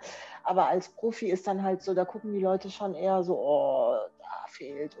ich meine? Aber als Profi ist dann halt so, da gucken die Leute schon eher so, oh, da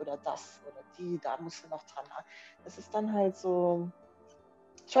fehlt oder das oder die, da musst du noch dran. Das ist dann halt so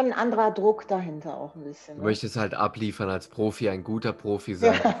schon ein anderer Druck dahinter auch ein bisschen. Du möchtest halt abliefern als Profi, ein guter Profi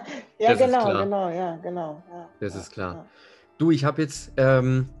sein. Ja, das ist klar. Genau. Das ist klar. Ja. Du, ich habe jetzt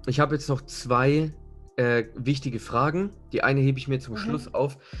noch 2 wichtige Fragen. Die eine hebe ich mir zum Schluss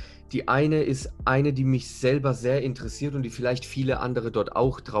auf. Die eine ist eine, die mich selber sehr interessiert und die vielleicht viele andere dort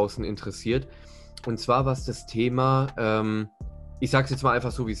auch draußen interessiert. Und zwar was das Thema, ich sage es jetzt mal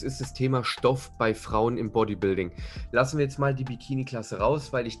einfach so, wie es ist, das Thema Stoff bei Frauen im Bodybuilding. Lassen wir jetzt mal die Bikini-Klasse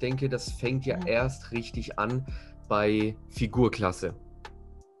raus, weil ich denke, das fängt ja erst richtig an bei Figurklasse.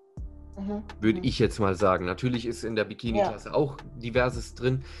 Würde ich jetzt mal sagen. Natürlich ist in der Bikini-Klasse auch Diverses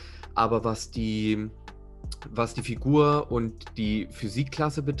drin, aber was die Figur und die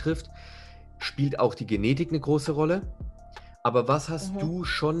Physikklasse betrifft, spielt auch die Genetik eine große Rolle. Aber was hast du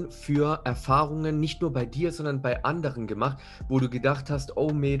schon für Erfahrungen, nicht nur bei dir, sondern bei anderen gemacht, wo du gedacht hast,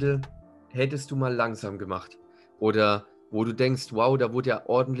 oh Mädel, hättest du mal langsam gemacht? Oder wo du denkst, wow, da wurde ja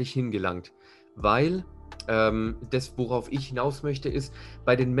ordentlich hingelangt. Weil das, worauf ich hinaus möchte, ist,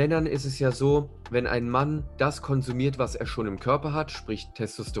 bei den Männern ist es ja so, wenn ein Mann das konsumiert, was er schon im Körper hat, sprich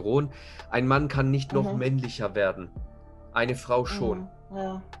Testosteron, ein Mann kann nicht noch männlicher werden. Eine Frau schon.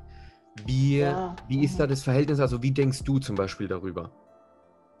 Ja. Wie ist da das Verhältnis? Also wie denkst du zum Beispiel darüber?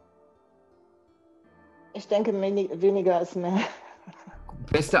 Ich denke, weniger ist mehr.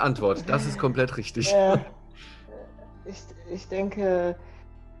 Beste Antwort, das ist komplett richtig. Ich denke,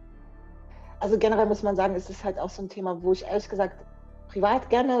 also generell muss man sagen, es ist halt auch so ein Thema, wo ich ehrlich gesagt privat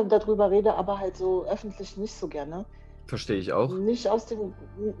gerne darüber rede, aber halt so öffentlich nicht so gerne. Verstehe ich auch. Nicht aus den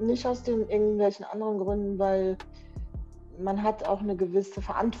irgendwelchen anderen Gründen, weil man hat auch eine gewisse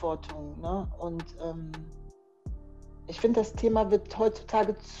Verantwortung, ne? Und ich finde, das Thema wird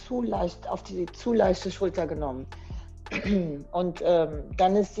heutzutage zu leichte Schulter genommen. Und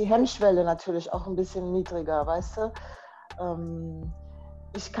dann ist die Hemmschwelle natürlich auch ein bisschen niedriger, weißt du?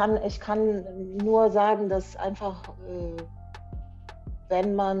 Ich kann nur sagen, dass einfach,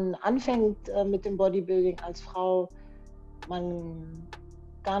 wenn man anfängt mit dem Bodybuilding als Frau, man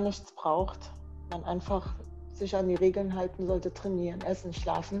gar nichts braucht, man einfach sich an die Regeln halten sollte, trainieren, essen,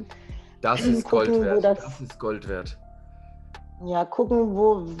 schlafen. Das ist Gold wert. Das ist Gold wert. Ja, gucken,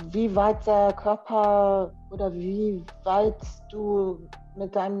 wie weit der Körper oder wie weit du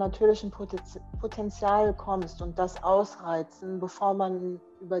mit deinem natürlichen Potenzial kommst und das ausreizen, bevor man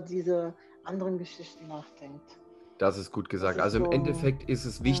über diese anderen Geschichten nachdenkt. Das ist gut gesagt. Also im Endeffekt ist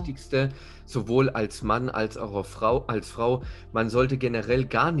es Wichtigste, sowohl als Mann als auch als Frau, man sollte generell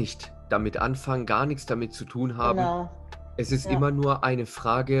gar nicht damit anfangen, gar nichts damit zu tun haben. Genau. Es ist immer nur eine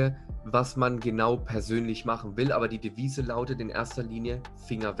Frage, was man genau persönlich machen will, aber die Devise lautet in erster Linie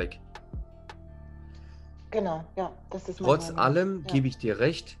Finger weg. Genau, ja, das ist Trotz allem gebe ich dir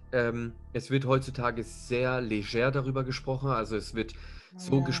recht, es wird heutzutage sehr leger darüber gesprochen, also es wird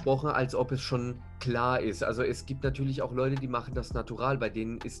so gesprochen, als ob es schon klar ist. Also es gibt natürlich auch Leute, die machen das natural, bei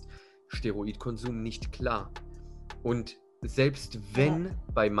denen ist Steroidkonsum nicht klar. Und selbst wenn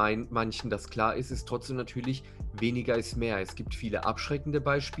bei manchen das klar ist, ist trotzdem natürlich weniger ist mehr. Es gibt viele abschreckende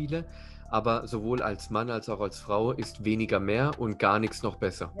Beispiele, aber sowohl als Mann als auch als Frau ist weniger mehr und gar nichts noch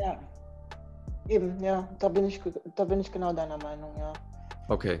besser. Ja, eben, ja, da bin ich genau deiner Meinung, ja.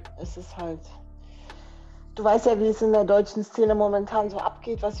 Okay. Es ist halt, du weißt ja, wie es in der deutschen Szene momentan so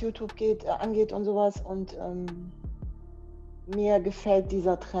abgeht, was YouTube angeht und sowas. Und mir gefällt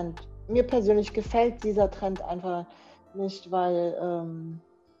dieser Trend. Mir persönlich gefällt dieser Trend einfach nicht, weil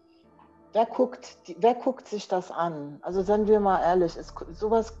wer guckt sich das an? Also seien wir mal ehrlich,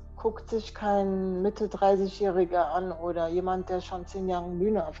 sowas guckt sich kein Mitte-30-Jähriger an oder jemand, der schon 10 Jahre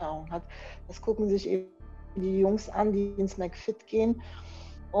Bühnenerfahrung hat. Das gucken sich eben die Jungs an, die ins McFit gehen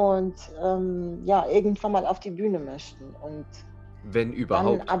und irgendwann mal auf die Bühne möchten. Und wenn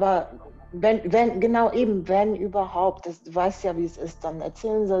überhaupt. Dann aber, wenn überhaupt, du weißt ja, wie es ist, dann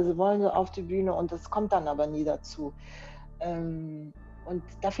erzählen sie wollen sie auf die Bühne und das kommt dann aber nie dazu. Und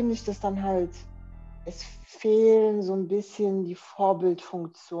da finde ich das dann halt, es fehlen so ein bisschen die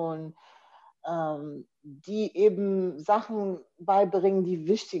Vorbildfunktionen, die eben Sachen beibringen, die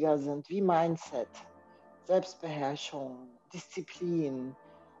wichtiger sind, wie Mindset, Selbstbeherrschung, Disziplin,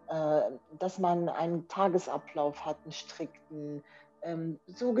 dass man einen Tagesablauf hat, einen strikten,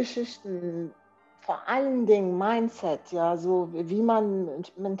 so Geschichten, vor allen Dingen Mindset, ja, so wie man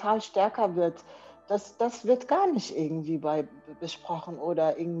mental stärker wird, das wird gar nicht irgendwie besprochen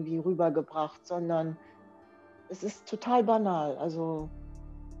oder irgendwie rübergebracht, sondern es ist total banal. Also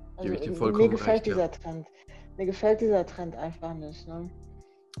Gebe ich dir mir vollkommen gefällt recht, ja. dieser Trend. Mir gefällt dieser Trend einfach nicht. Ne?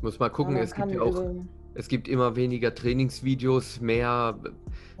 Muss mal gucken, Ja, es gibt immer weniger Trainingsvideos, mehr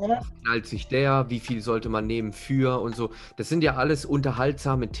was knallt sich wie viel sollte man nehmen für und so. Das sind ja alles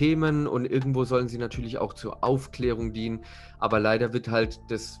unterhaltsame Themen und irgendwo sollen sie natürlich auch zur Aufklärung dienen, aber leider wird halt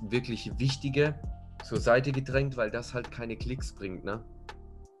das wirklich Wichtige zur Seite gedrängt, weil das halt keine Klicks bringt, ne?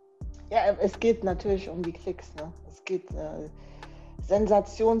 Ja, es geht natürlich um die Klicks, ne? Es geht,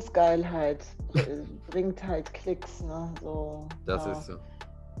 Sensationsgeilheit bringt halt Klicks, ne? So, Das ist so.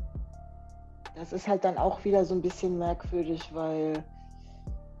 Das ist halt dann auch wieder so ein bisschen merkwürdig, weil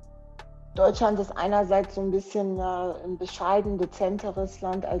Deutschland ist einerseits so ein bisschen ein bescheiden dezenteres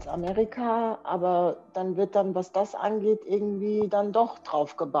Land als Amerika, aber dann wird dann, was das angeht, irgendwie dann doch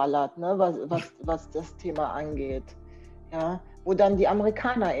drauf geballert, ne? was das Thema angeht. Ja? Wo dann die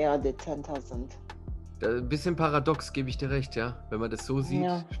Amerikaner eher dezenter sind. Ein bisschen paradox, gebe ich dir recht, ja. Wenn man das so sieht,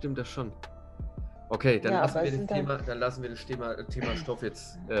 stimmt das schon. Okay, dann lassen wir das Thema Stoff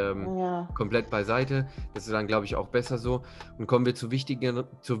jetzt komplett beiseite. Das ist dann, glaube ich, auch besser so. Und kommen wir zur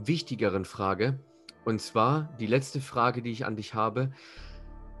wichtigeren Frage. Und zwar die letzte Frage, die ich an dich habe.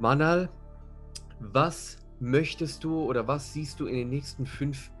 Manal, was möchtest du oder was siehst du in den nächsten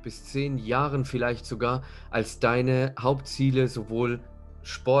 5 bis 10 Jahren vielleicht sogar als deine Hauptziele, sowohl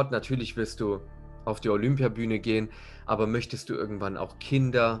Sport, natürlich wirst du auf die Olympiabühne gehen, aber möchtest du irgendwann auch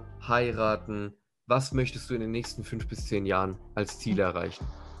Kinder heiraten? Was möchtest du in den nächsten 5 bis 10 Jahren als Ziel erreichen?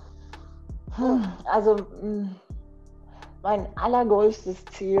 Also mein allergrößtes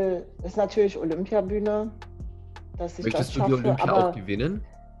Ziel ist natürlich Olympiabühne, dass ich Möchtest das du schaffe. die Olympia auch gewinnen?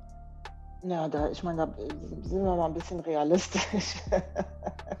 Ja, da sind wir mal ein bisschen realistisch.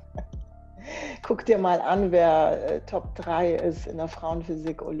 Guck dir mal an, wer Top 3 ist in der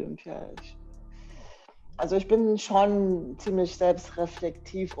Frauenphysik Olympia. Also ich bin schon ziemlich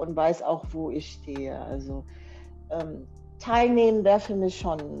selbstreflektiv und weiß auch, wo ich stehe. Also teilnehmen wäre für mich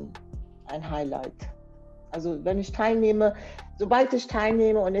schon ein Highlight. Also sobald ich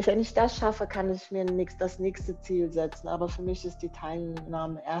teilnehme und wenn ich das schaffe, kann ich mir das nächste Ziel setzen. Aber für mich ist die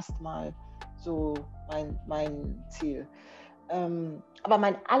Teilnahme erstmal so mein Ziel. Aber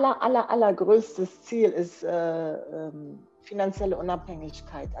mein allergrößtes Ziel ist finanzielle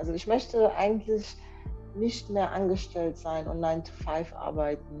Unabhängigkeit. Also ich möchte eigentlich nicht mehr angestellt sein und 9 to 5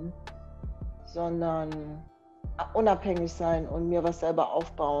 arbeiten, sondern unabhängig sein und mir was selber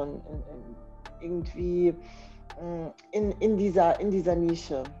aufbauen, irgendwie in dieser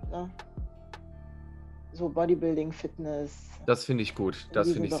Nische. Ne? So Bodybuilding, Fitness. Das finde ich gut,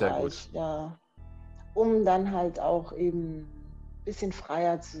 das finde ich sehr gut. Ja, um dann halt auch eben ein bisschen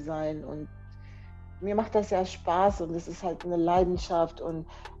freier zu sein und mir macht das ja Spaß und es ist halt eine Leidenschaft und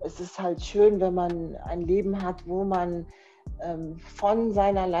es ist halt schön, wenn man ein Leben hat, wo man von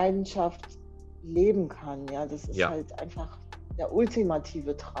seiner Leidenschaft leben kann. Ja, das ist halt einfach der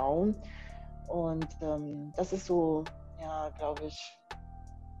ultimative Traum und das ist so, ja, glaube ich,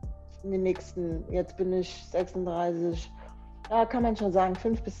 in den nächsten, jetzt bin ich 36, ja, kann man schon sagen,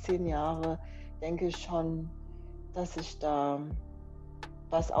 5 bis 10 Jahre, denke ich schon, dass ich da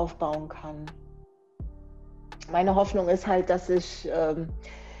was aufbauen kann. Meine Hoffnung ist halt, dass ich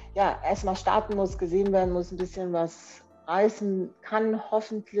erstmal starten muss, gesehen werden muss, ein bisschen was reißen kann,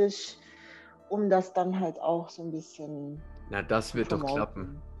 hoffentlich, um das dann halt auch so ein bisschen. Na, das wird doch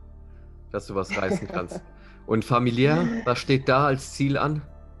klappen, dass du was reißen kannst. Und familiär, was steht da als Ziel an?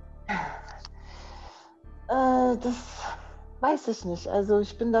 Das weiß ich nicht. Also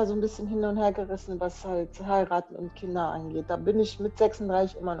ich bin da so ein bisschen hin und her gerissen, was halt heiraten und Kinder angeht. Da bin ich mit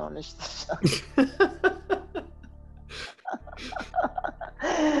 36 immer noch nicht sicher.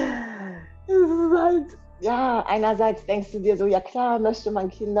 Es ist halt, ja, einerseits denkst du dir so, ja klar, möchte man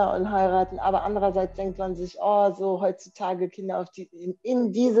Kinder und heiraten, aber andererseits denkt man sich, oh, so heutzutage Kinder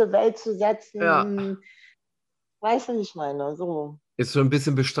in diese Welt zu Ja. setzen, weißt du, wie ich meine, so. Ist so ein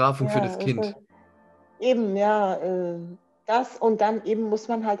bisschen Bestrafung für das Ja, Kind. eben, ja, das und dann eben muss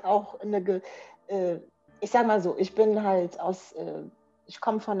man halt auch ich sag mal so, ich bin halt ich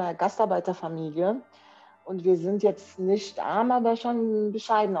komme von einer Gastarbeiterfamilie und wir sind jetzt nicht arm, aber schon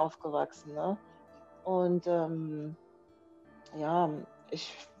bescheiden aufgewachsen, ne? Und ja,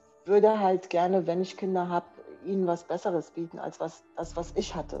 ich würde halt gerne, wenn ich Kinder habe, ihnen was Besseres bieten als was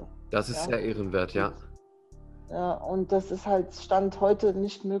ich hatte. Das ist Ja? sehr ehrenwert, ja. Ja, und das ist halt Stand heute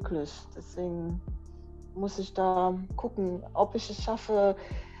nicht möglich. Deswegen muss ich da gucken, ob ich es schaffe,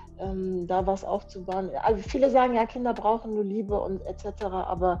 da was aufzubauen. Also viele sagen ja, Kinder brauchen nur Liebe und etc.,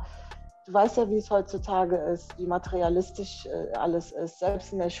 aber du weißt ja, wie es heutzutage ist, wie materialistisch alles ist.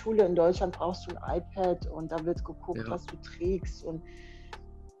 Selbst in der Schule in Deutschland brauchst du ein iPad und da wird geguckt, was du trägst.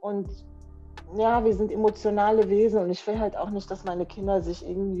 Und ja, wir sind emotionale Wesen und ich will halt auch nicht, dass meine Kinder sich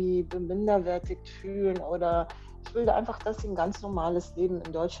irgendwie beminderwertigt fühlen oder ich will einfach, dass sie ein ganz normales Leben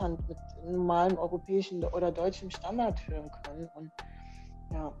in Deutschland mit normalem europäischen oder deutschem Standard führen können. Und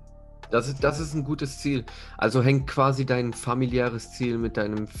ja. Das ist ein gutes Ziel. Also hängt quasi dein familiäres Ziel mit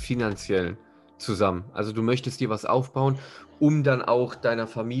deinem finanziellen zusammen. Also du möchtest dir was aufbauen, um dann auch deiner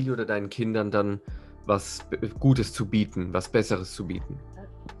Familie oder deinen Kindern dann was Gutes zu bieten, was Besseres zu bieten.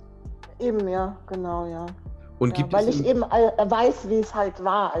 Eben, ja, genau, ja. Und ja, weil ich eben weiß, wie es halt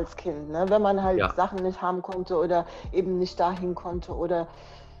war als Kind, ne? Wenn man halt Sachen nicht haben konnte oder eben nicht dahin konnte oder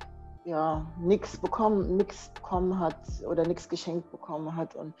ja, nichts bekommen hat oder nichts geschenkt bekommen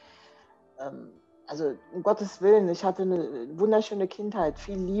hat. Und also um Gottes Willen, ich hatte eine wunderschöne Kindheit,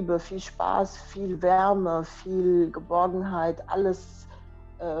 viel Liebe, viel Spaß, viel Wärme, viel Geborgenheit, alles,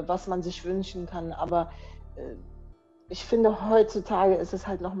 was man sich wünschen kann. Aber ich finde, heutzutage ist es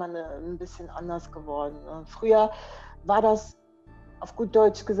halt nochmal ein bisschen anders geworden. Ne? Früher war das auf gut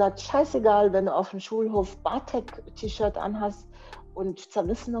Deutsch gesagt scheißegal, wenn du auf dem Schulhof Bartek-T-Shirt anhast und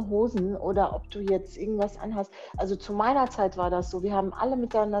zerrissene Hosen oder ob du jetzt irgendwas anhast. Also zu meiner Zeit war das so, wir haben alle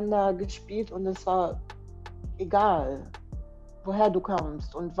miteinander gespielt und es war egal, woher du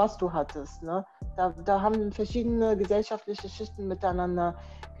kommst und was du hattest. Ne? Da haben verschiedene gesellschaftliche Schichten miteinander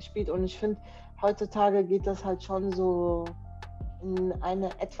gespielt und ich finde, heutzutage geht das halt schon so in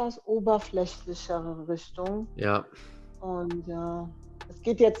eine etwas oberflächlichere Richtung. Ja. Und ja, es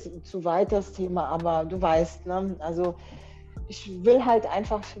geht jetzt zu weit, das Thema, aber du weißt, ne? Also ich will halt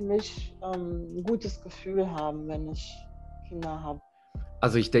einfach für mich ein gutes Gefühl haben, wenn ich Kinder habe.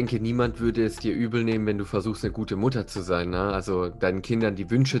 Also ich denke, niemand würde es dir übel nehmen, wenn du versuchst, eine gute Mutter zu sein. Ne? Also deinen Kindern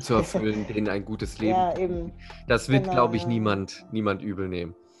die Wünsche zu erfüllen, denen ein gutes Leben Ja, zu eben. bieten. Das wird, Genau, glaube ich, ja. niemand übel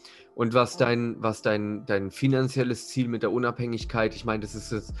nehmen. Und was dein finanzielles Ziel mit der Unabhängigkeit, ich meine, das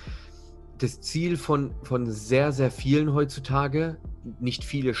ist das Ziel von sehr, sehr vielen heutzutage. Nicht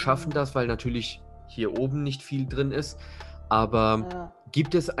viele schaffen das, weil natürlich hier oben nicht viel drin ist. Aber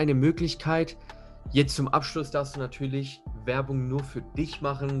gibt es eine Möglichkeit, jetzt zum Abschluss darfst du natürlich Werbung nur für dich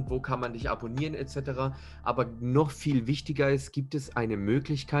machen, wo kann man dich abonnieren etc. Aber noch viel wichtiger ist, gibt es eine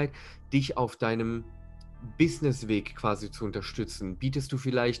Möglichkeit, dich auf deinem Businessweg quasi zu unterstützen? Bietest du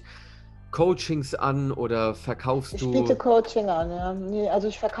vielleicht Coachings an oder verkaufst du? Ich biete Coaching an, ja. Nee, also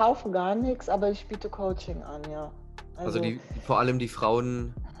ich verkaufe gar nichts, aber ich biete Coaching an, ja. Also vor allem die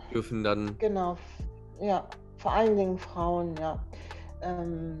Frauen dürfen dann... Genau, ja. Vor allen Dingen Frauen, ja.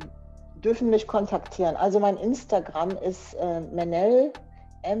 Dürfen mich kontaktieren. Also mein Instagram ist Manal,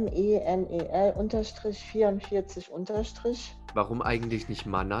 MENEL unterstrich 44 unterstrich. Warum eigentlich nicht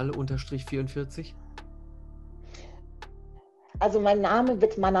Manal unterstrich 44? Also mein Name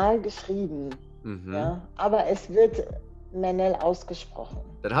wird Manal geschrieben, ja, aber es wird Manal ausgesprochen.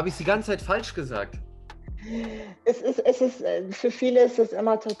 Dann habe ich es die ganze Zeit falsch gesagt. Für viele ist es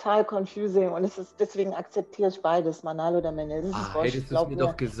immer total confusing und deswegen akzeptiere ich beides, Manal oder Manal. Hättest du es mir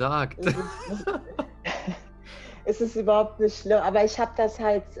doch gesagt. Es ist überhaupt nicht schlimm, aber ich habe das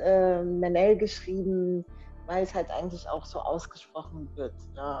halt Manal geschrieben, weil es halt eigentlich auch so ausgesprochen wird.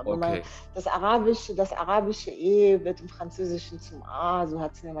 Ja. Okay. Das arabische E wird im Französischen zum A, so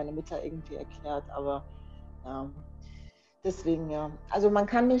hat es mir meine Mutter irgendwie erklärt, aber ja. Deswegen ja. Also man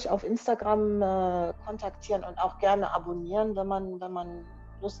kann mich auf Instagram kontaktieren und auch gerne abonnieren, wenn man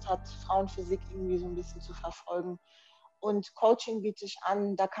Lust hat, Frauenphysik irgendwie so ein bisschen zu verfolgen. Und Coaching biete ich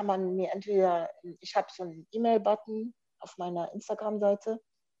an, da kann man mir entweder, ich habe so einen E-Mail-Button auf meiner Instagram-Seite,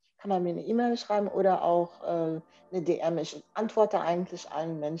 kann man mir eine E-Mail schreiben oder auch eine DM. Ich antworte eigentlich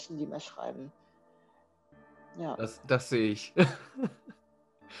allen Menschen, die mir schreiben. Ja. Das sehe ich.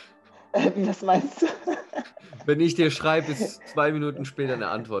 Wie, was meinst du? Wenn ich dir schreibe, ist 2 Minuten später eine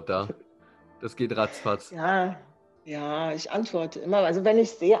Antwort da. Das geht ratzfatz. Ja, ich antworte immer. Also wenn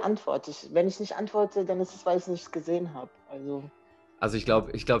ich sehe, antworte ich. Wenn ich nicht antworte, dann ist es, weil ich es nicht gesehen habe. Also ich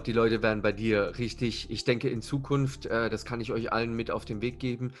glaube, die Leute werden bei dir richtig, ich denke in Zukunft, das kann ich euch allen mit auf den Weg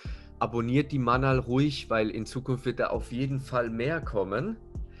geben, abonniert die Manal ruhig, weil in Zukunft wird da auf jeden Fall mehr kommen.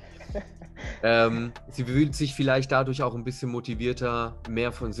 Sie fühlt sich vielleicht dadurch auch ein bisschen motivierter,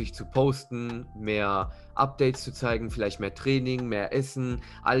 mehr von sich zu posten, mehr Updates zu zeigen, vielleicht mehr Training, mehr Essen,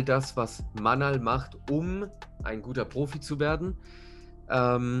 all das, was Manal macht, um ein guter Profi zu werden.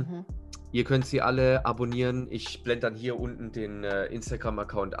 Ihr könnt sie alle abonnieren. Ich blende dann hier unten den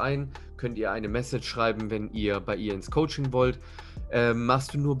Instagram-Account ein. Könnt ihr eine Message schreiben, wenn ihr bei ihr ins Coaching wollt.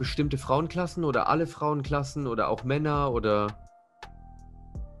 Machst du nur bestimmte Frauenklassen oder alle Frauenklassen oder auch Männer oder?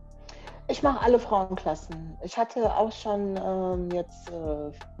 Ich mache alle Frauenklassen. Ich hatte auch schon jetzt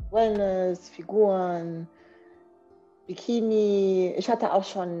Wellness, Figuren, Bikini. Ich hatte auch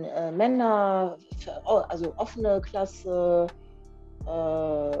schon Männer, also offene Klasse.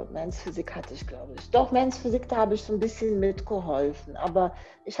 Men's Physik hatte ich, glaube ich. Doch, Men's Physik, da habe ich so ein bisschen mitgeholfen. Aber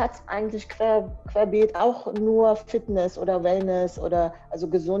ich hatte es eigentlich querbeet, auch nur Fitness oder Wellness oder also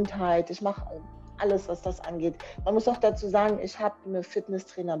Gesundheit. Ich mache alles, was das angeht. Man muss auch dazu sagen, ich habe eine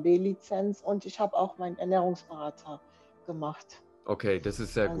Fitnesstrainer B-Lizenz und ich habe auch meinen Ernährungsberater gemacht. Okay, das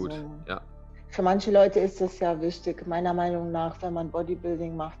ist sehr gut. Ja. Für manche Leute ist es ja wichtig. Meiner Meinung nach, wenn man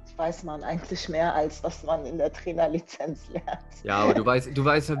Bodybuilding macht, weiß man eigentlich mehr, als was man in der Trainerlizenz lernt. Ja, aber du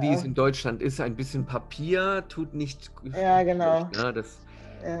weißt ja, wie es in Deutschland ist. Ein bisschen Papier tut nicht Ja, genau. schlecht,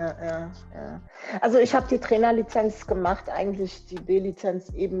 ne? Ja. Also ich habe die Trainerlizenz gemacht, eigentlich die B-Lizenz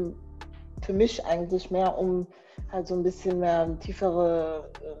eben für mich eigentlich mehr, um halt so ein bisschen mehr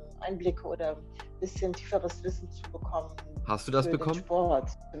tiefere Einblicke oder ein bisschen tieferes Wissen zu bekommen. Hast du das für bekommen? Den Sport.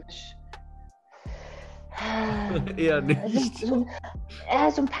 Für mich. Eher nicht. So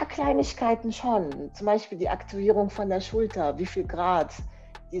ein paar Kleinigkeiten schon. Zum Beispiel die Aktivierung von der Schulter, wie viel Grad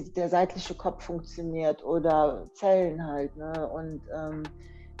der seitliche Kopf funktioniert oder Zellen halt. Ne? Und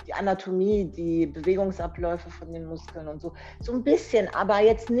die Anatomie, die Bewegungsabläufe von den Muskeln und so. So ein bisschen, aber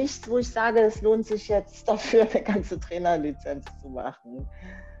jetzt nicht, wo ich sage, es lohnt sich jetzt dafür, eine ganze Trainerlizenz zu machen.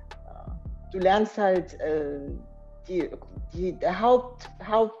 Ja. Du lernst halt, der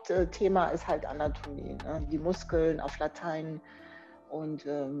Hauptthema ist halt Anatomie, ne? Die Muskeln auf Latein und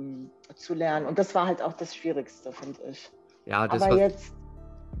zu lernen. Und das war halt auch das Schwierigste, finde ich. Ja,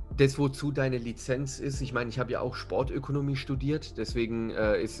 das, wozu deine Lizenz ist, ich meine, ich habe ja auch Sportökonomie studiert, deswegen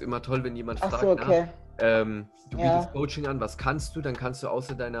ist es immer toll, wenn jemand fragt, okay. Du bietest Coaching an, was kannst du? Dann kannst du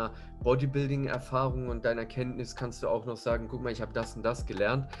außer deiner Bodybuilding-Erfahrung und deiner Kenntnis, kannst du auch noch sagen, guck mal, ich habe das und das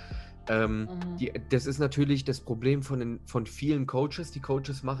gelernt. Das ist natürlich das Problem von vielen Coaches. Die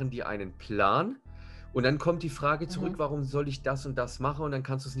Coaches machen dir einen Plan und dann kommt die Frage zurück, warum soll ich das und das machen, und dann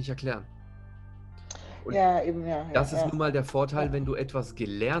kannst du es nicht erklären. Und das ist nun mal der Vorteil, wenn du etwas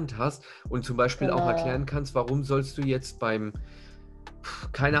gelernt hast und zum Beispiel auch erklären kannst, warum sollst du jetzt beim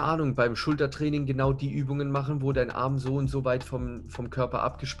Schultertraining genau die Übungen machen, wo dein Arm so und so weit vom Körper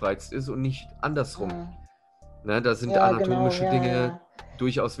abgespreizt ist und nicht andersrum. Ne, da sind anatomische Dinge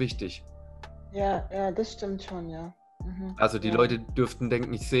durchaus wichtig. Ja, das stimmt schon, ja. Also die Leute dürften, denke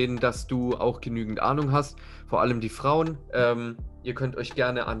ich, sehen, dass du auch genügend Ahnung hast, vor allem die Frauen. Ihr könnt euch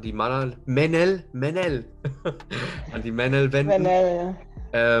gerne an die Manal an die Manal wenden.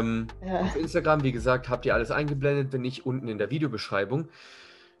 Auf Instagram, wie gesagt, habt ihr alles eingeblendet, wenn nicht unten in der Videobeschreibung.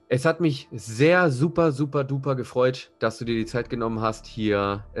 Es hat mich sehr super duper gefreut, dass du dir die Zeit genommen hast,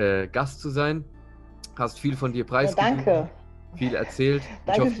 hier Gast zu sein. Hast viel von dir preisgegeben, danke. Viel erzählt.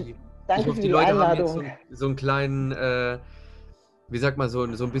 Danke Ich hoffe, für die die Leute haben Einladung. jetzt so einen kleinen, wie sagt man, so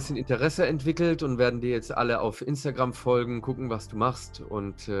ein bisschen Interesse entwickelt und werden dir jetzt alle auf Instagram folgen, gucken, was du machst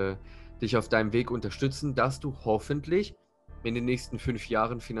und dich auf deinem Weg unterstützen, dass du hoffentlich in den nächsten 5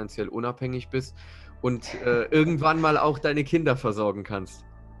 Jahren finanziell unabhängig bist und irgendwann mal auch deine Kinder versorgen kannst.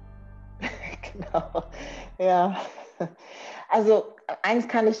 Genau, ja. Also eins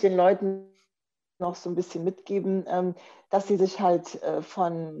kann ich den Leuten noch so ein bisschen mitgeben, dass sie sich halt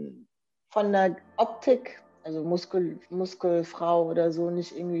von der Optik, also Muskelfrau oder so,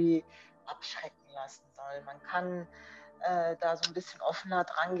 nicht irgendwie abschrecken lassen soll. Man kann da so ein bisschen offener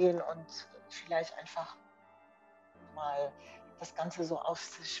dran gehen und vielleicht einfach mal das Ganze so auf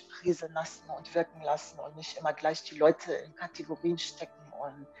sich sprießen lassen und wirken lassen und nicht immer gleich die Leute in Kategorien stecken.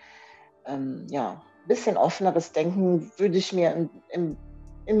 Und ja, ein bisschen offeneres Denken würde ich mir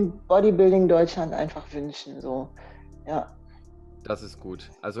im Bodybuilding Deutschland einfach wünschen. So. Ja. Das ist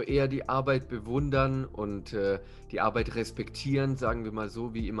gut. Also eher die Arbeit bewundern und die Arbeit respektieren, sagen wir mal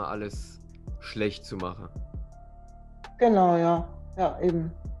so, wie immer alles schlecht zu machen. Genau, ja. Ja,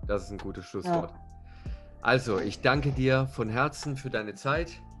 eben. Das ist ein gutes Schlusswort. Ja. Also, ich danke dir von Herzen für deine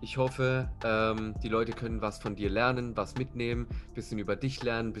Zeit. Ich hoffe, die Leute können was von dir lernen, was mitnehmen, ein bisschen über dich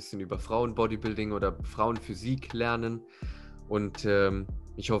lernen, ein bisschen über Frauenbodybuilding oder Frauenphysik lernen. Und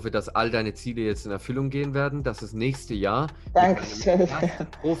ich hoffe, dass all deine Ziele jetzt in Erfüllung gehen werden, dass das nächste Jahr Dankeschön. mit deinem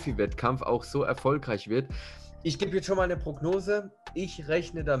ersten Profi-Wettkampf auch so erfolgreich wird. Ich gebe jetzt schon mal eine Prognose. Ich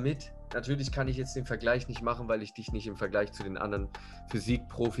rechne damit. Natürlich kann ich jetzt den Vergleich nicht machen, weil ich dich nicht im Vergleich zu den anderen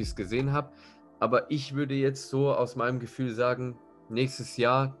Physik-Profis gesehen habe. Aber ich würde jetzt so aus meinem Gefühl sagen, nächstes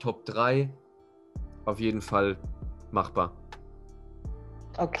Jahr Top 3 auf jeden Fall machbar.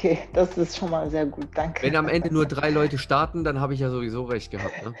 Okay, das ist schon mal sehr gut, danke. Wenn am Ende nur 3 Leute starten, dann habe ich ja sowieso recht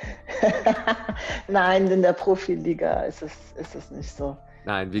gehabt. Ne? Nein, in der Profiliga ist es nicht so.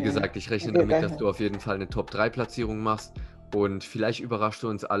 Nein, wie gesagt, ich rechne damit, dass du auf jeden Fall eine Top-3-Platzierung machst und vielleicht überraschst du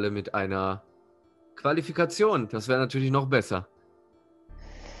uns alle mit einer Qualifikation. Das wäre natürlich noch besser.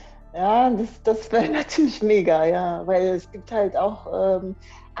 Ja, das wäre natürlich mega, ja, weil es gibt halt auch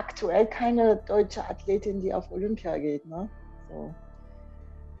aktuell keine deutsche Athletin, die auf Olympia geht, ne? So.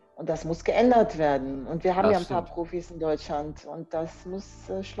 Und das muss geändert werden. Und wir haben ja ein paar Profis in Deutschland und das muss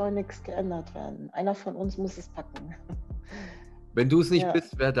schleunigst geändert werden. Einer von uns muss es packen. Wenn du es nicht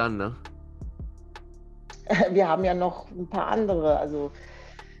bist, wer dann, ne? Wir haben ja noch ein paar andere, also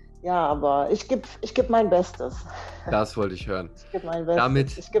ja, aber ich geb mein Bestes. Das wollte ich hören. Ich gebe mein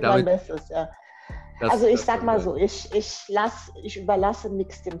Bestes. Ich gebe mein Bestes, ja. Also ich sag mal so, ich überlasse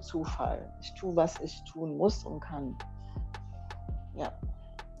nichts dem Zufall. Ich tue, was ich tun muss und kann. Ja.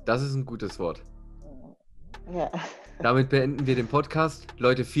 Das ist ein gutes Wort. Ja. Damit beenden wir den Podcast.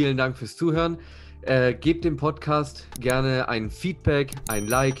 Leute, vielen Dank fürs Zuhören. Gebt dem Podcast gerne ein Feedback, ein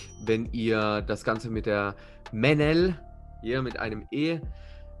Like, wenn ihr das Ganze mit der Manal, hier mit einem E,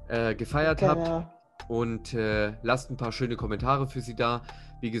 gefeiert habt. Und lasst ein paar schöne Kommentare für sie da.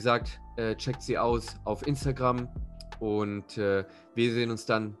 Wie gesagt, checkt sie aus auf Instagram. Und wir sehen uns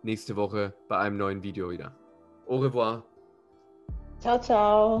dann nächste Woche bei einem neuen Video wieder. Au revoir. Ciao,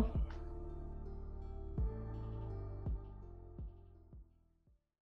 ciao.